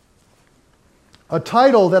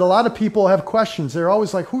title that a lot of people have questions. They're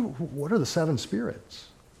always like, what are the 7 spirits?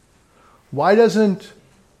 Why doesn't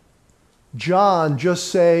John just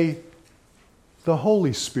say the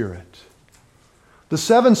Holy Spirit? The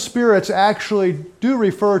 7 spirits actually do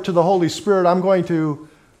refer to the Holy Spirit. I'm going to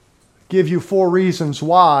give you 4 reasons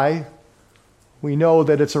why we know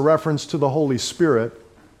that it's a reference to the Holy Spirit.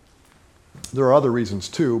 There are other reasons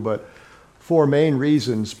too, but 4 main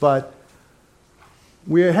reasons. But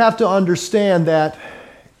we have to understand that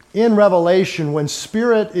in Revelation, when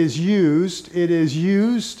Spirit is used, it is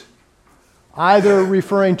used either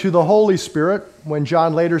referring to the Holy Spirit, when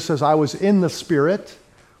John later says, "I was in the Spirit,"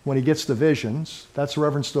 when he gets the visions. That's a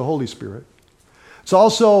reference to the Holy Spirit. It's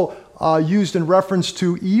also used in reference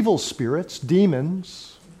to evil spirits,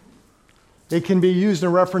 demons. It can be used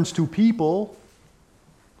in reference to people.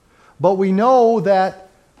 But we know that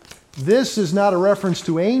this is not a reference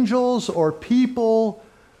to angels or people,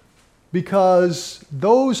 because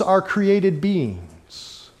those are created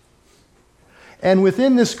beings. And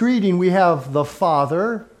within this greeting, we have the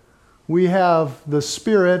Father, we have the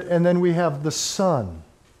Spirit, and then we have the Son.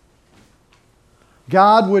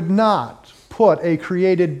 God would not put a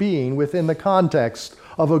created being within the context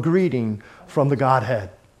of a greeting from the Godhead.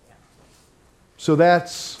 So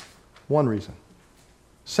that's one reason.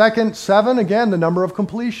 Second, 7, again, the number of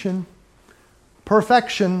completion,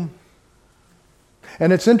 perfection.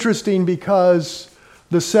 And it's interesting because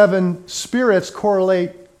the 7 spirits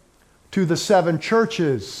correlate to the 7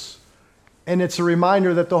 churches. And it's a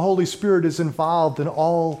reminder that the Holy Spirit is involved in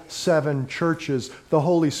all 7 churches. The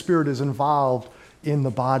Holy Spirit is involved in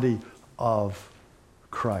the body of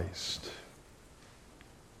Christ.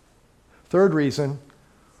 Third reason,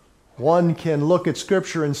 one can look at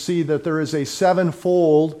Scripture and see that there is a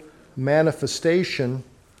 7-fold manifestation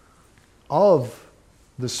of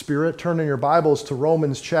the Spirit. Turn in your Bibles to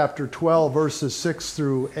Romans chapter 12, verses 6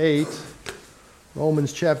 through 8.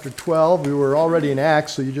 Romans chapter 12. We were already in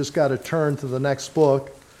Acts, so you just got to turn to the next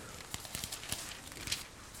book.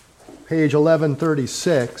 Page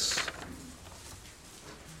 1136.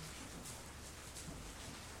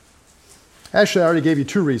 Actually, I already gave you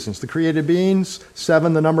 2 reasons. The created beings,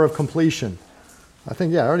 7, the number of completion. I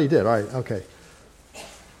think, I already did. All right, okay.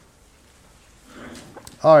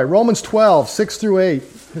 All right, Romans 12, 6 through 8.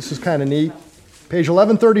 This is kind of neat. Page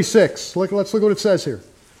 1136. Let's look what it says here.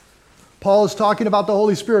 Paul is talking about the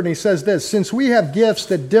Holy Spirit, and he says this: "Since we have gifts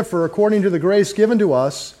that differ according to the grace given to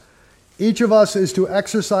us, each of us is to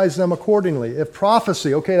exercise them accordingly. If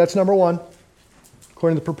prophecy," okay, that's number 1,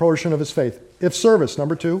 according to the proportion of his faith. "If service,"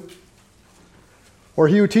 number 2. "Or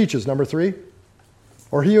he who teaches," number 3.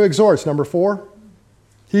 "Or he who exhorts," number 4.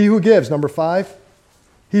 "He who gives," number 5.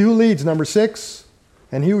 "He who leads," number 6.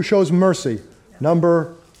 "And he who shows mercy,"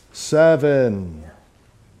 number 7.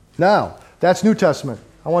 Now, that's New Testament.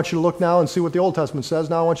 I want you to look now and see what the Old Testament says.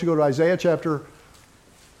 Now I want you to go to Isaiah chapter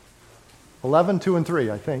 11, 2 and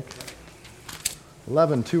 3, I think.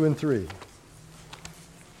 11, 2 and 3.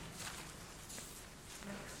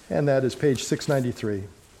 And that is page 693.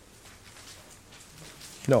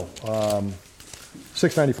 No,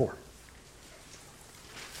 694.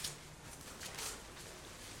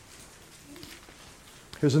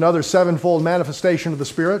 Here's another 7-fold manifestation of the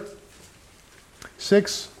Spirit.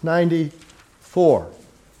 694.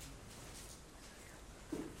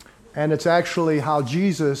 And it's actually how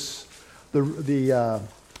Jesus, the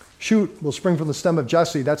shoot will spring from the stem of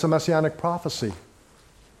Jesse. That's a messianic prophecy.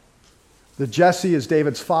 That Jesse is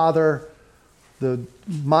David's father. the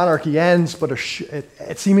monarchy ends, but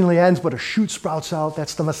it seemingly ends, but a shoot sprouts out.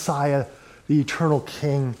 That's the Messiah, the eternal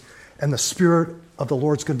King, and the Spirit of the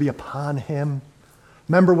Lord's going to be upon him.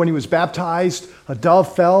 Remember when he was baptized, a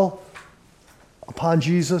dove fell upon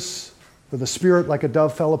Jesus, or the Spirit like a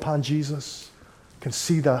dove fell upon Jesus. You can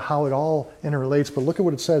see how it all interrelates, but look at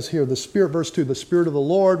what it says here. The Spirit, verse 2, the Spirit of the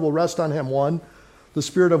Lord will rest on him, 1. The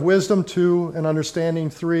Spirit of wisdom, 2, and understanding,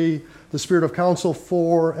 3. The Spirit of counsel,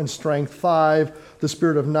 4, and strength, 5. The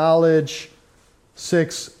Spirit of knowledge,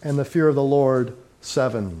 6, and the fear of the Lord,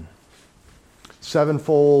 7.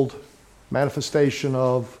 Sevenfold manifestation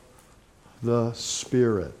of the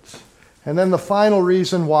Spirit. And then the final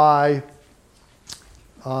reason why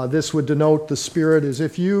this would denote the Spirit is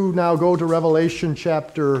if you now go to Revelation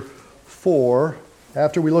chapter 4.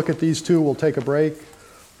 After we look at these two, we'll take a break.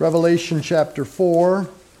 Revelation chapter 4,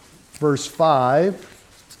 verse 5.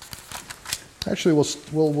 Actually,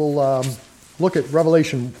 we'll look at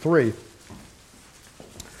Revelation 3.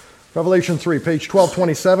 Revelation 3, page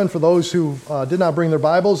 1227, for those who did not bring their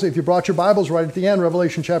Bibles. If you brought your Bibles, right at the end,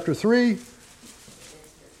 Revelation chapter 3,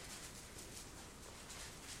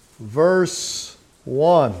 verse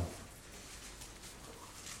 1.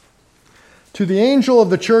 To the angel of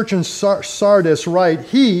the church in Sardis write,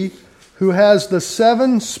 He who has the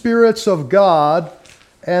 7 spirits of God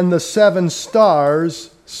and the 7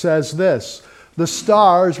 stars says this. The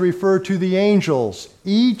stars refer to the angels.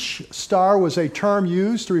 Each star was a term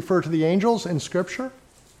used to refer to the angels in Scripture.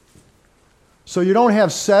 So you don't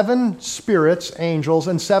have 7 spirits, angels,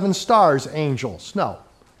 and 7 stars, angels. No,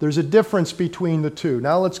 there's a difference between the two.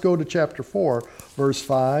 Now let's go to chapter 4, verse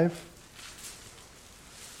 5.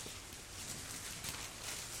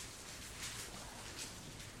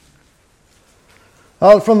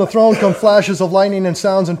 Out from the throne come flashes of lightning and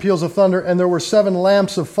sounds and peals of thunder, and there were 7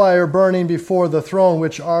 lamps of fire burning before the throne,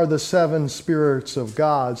 which are the 7 spirits of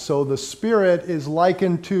God. So the Spirit is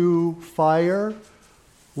likened to fire.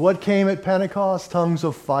 What came at Pentecost? Tongues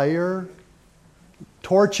of fire.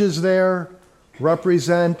 Torches there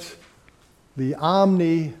represent the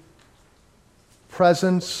omnipresence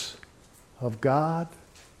of God,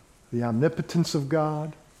 the omnipotence of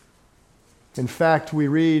God. In fact, we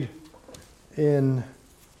read in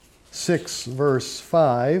 6 verse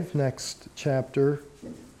 5, next chapter.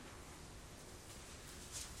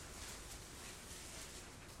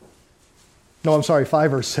 No, I'm sorry,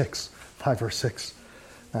 5 verse 6. 5 verse 6,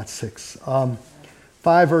 not 6.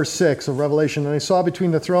 5 verse 6 of Revelation. And I saw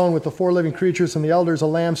between the throne with the 4 living creatures and the elders a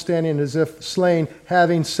lamb standing as if slain,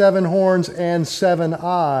 having 7 horns and 7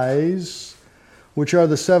 eyes, which are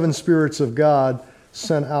the 7 spirits of God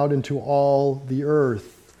sent out into all the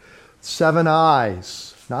earth. 7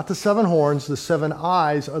 eyes, not the 7 horns, the 7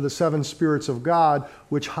 eyes are the 7 spirits of God,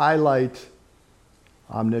 which highlight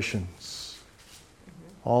omniscience,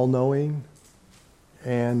 all-knowing,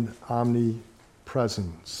 and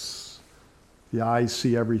omnipresence. The eyes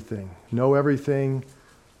see everything, know everything,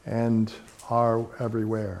 and are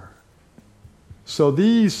everywhere. So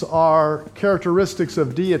these are characteristics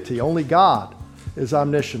of deity. Only God is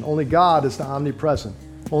omniscient. Only God is omnipresent.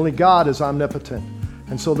 Only God is omnipotent.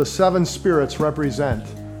 And so the 7 spirits represent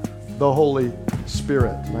the Holy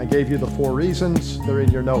Spirit. And I gave you the 4 reasons. They're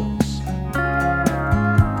in your notes.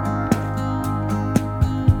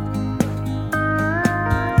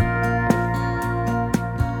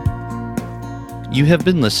 You have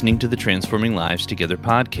been listening to the Transforming Lives Together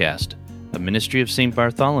podcast, a ministry of St.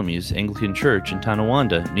 Bartholomew's Anglican Church in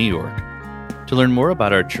Tonawanda, New York. To learn more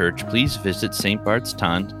about our church, please visit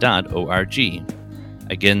stbartston.org.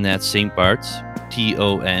 Again, that's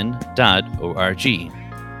stbarts.ton.org.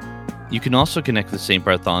 You can also connect with St.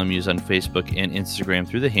 Bartholomew's on Facebook and Instagram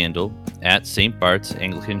through the handle @St. Bart's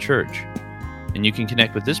Anglican Church. And you can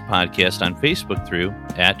connect with this podcast on Facebook through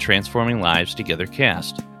 @Transforming Lives Together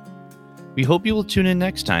Cast. We hope you will tune in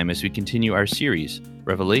next time as we continue our series,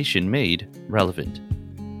 Revelation Made Relevant.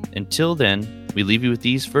 Until then, we leave you with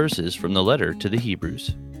these verses from the letter to the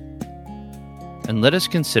Hebrews. And let us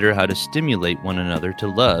consider how to stimulate one another to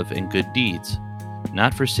love and good deeds,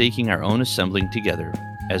 not forsaking our own assembling together,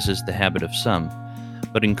 as is the habit of some,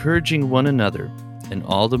 but encouraging one another, and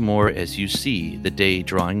all the more as you see the day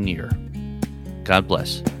drawing near. God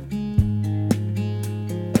bless.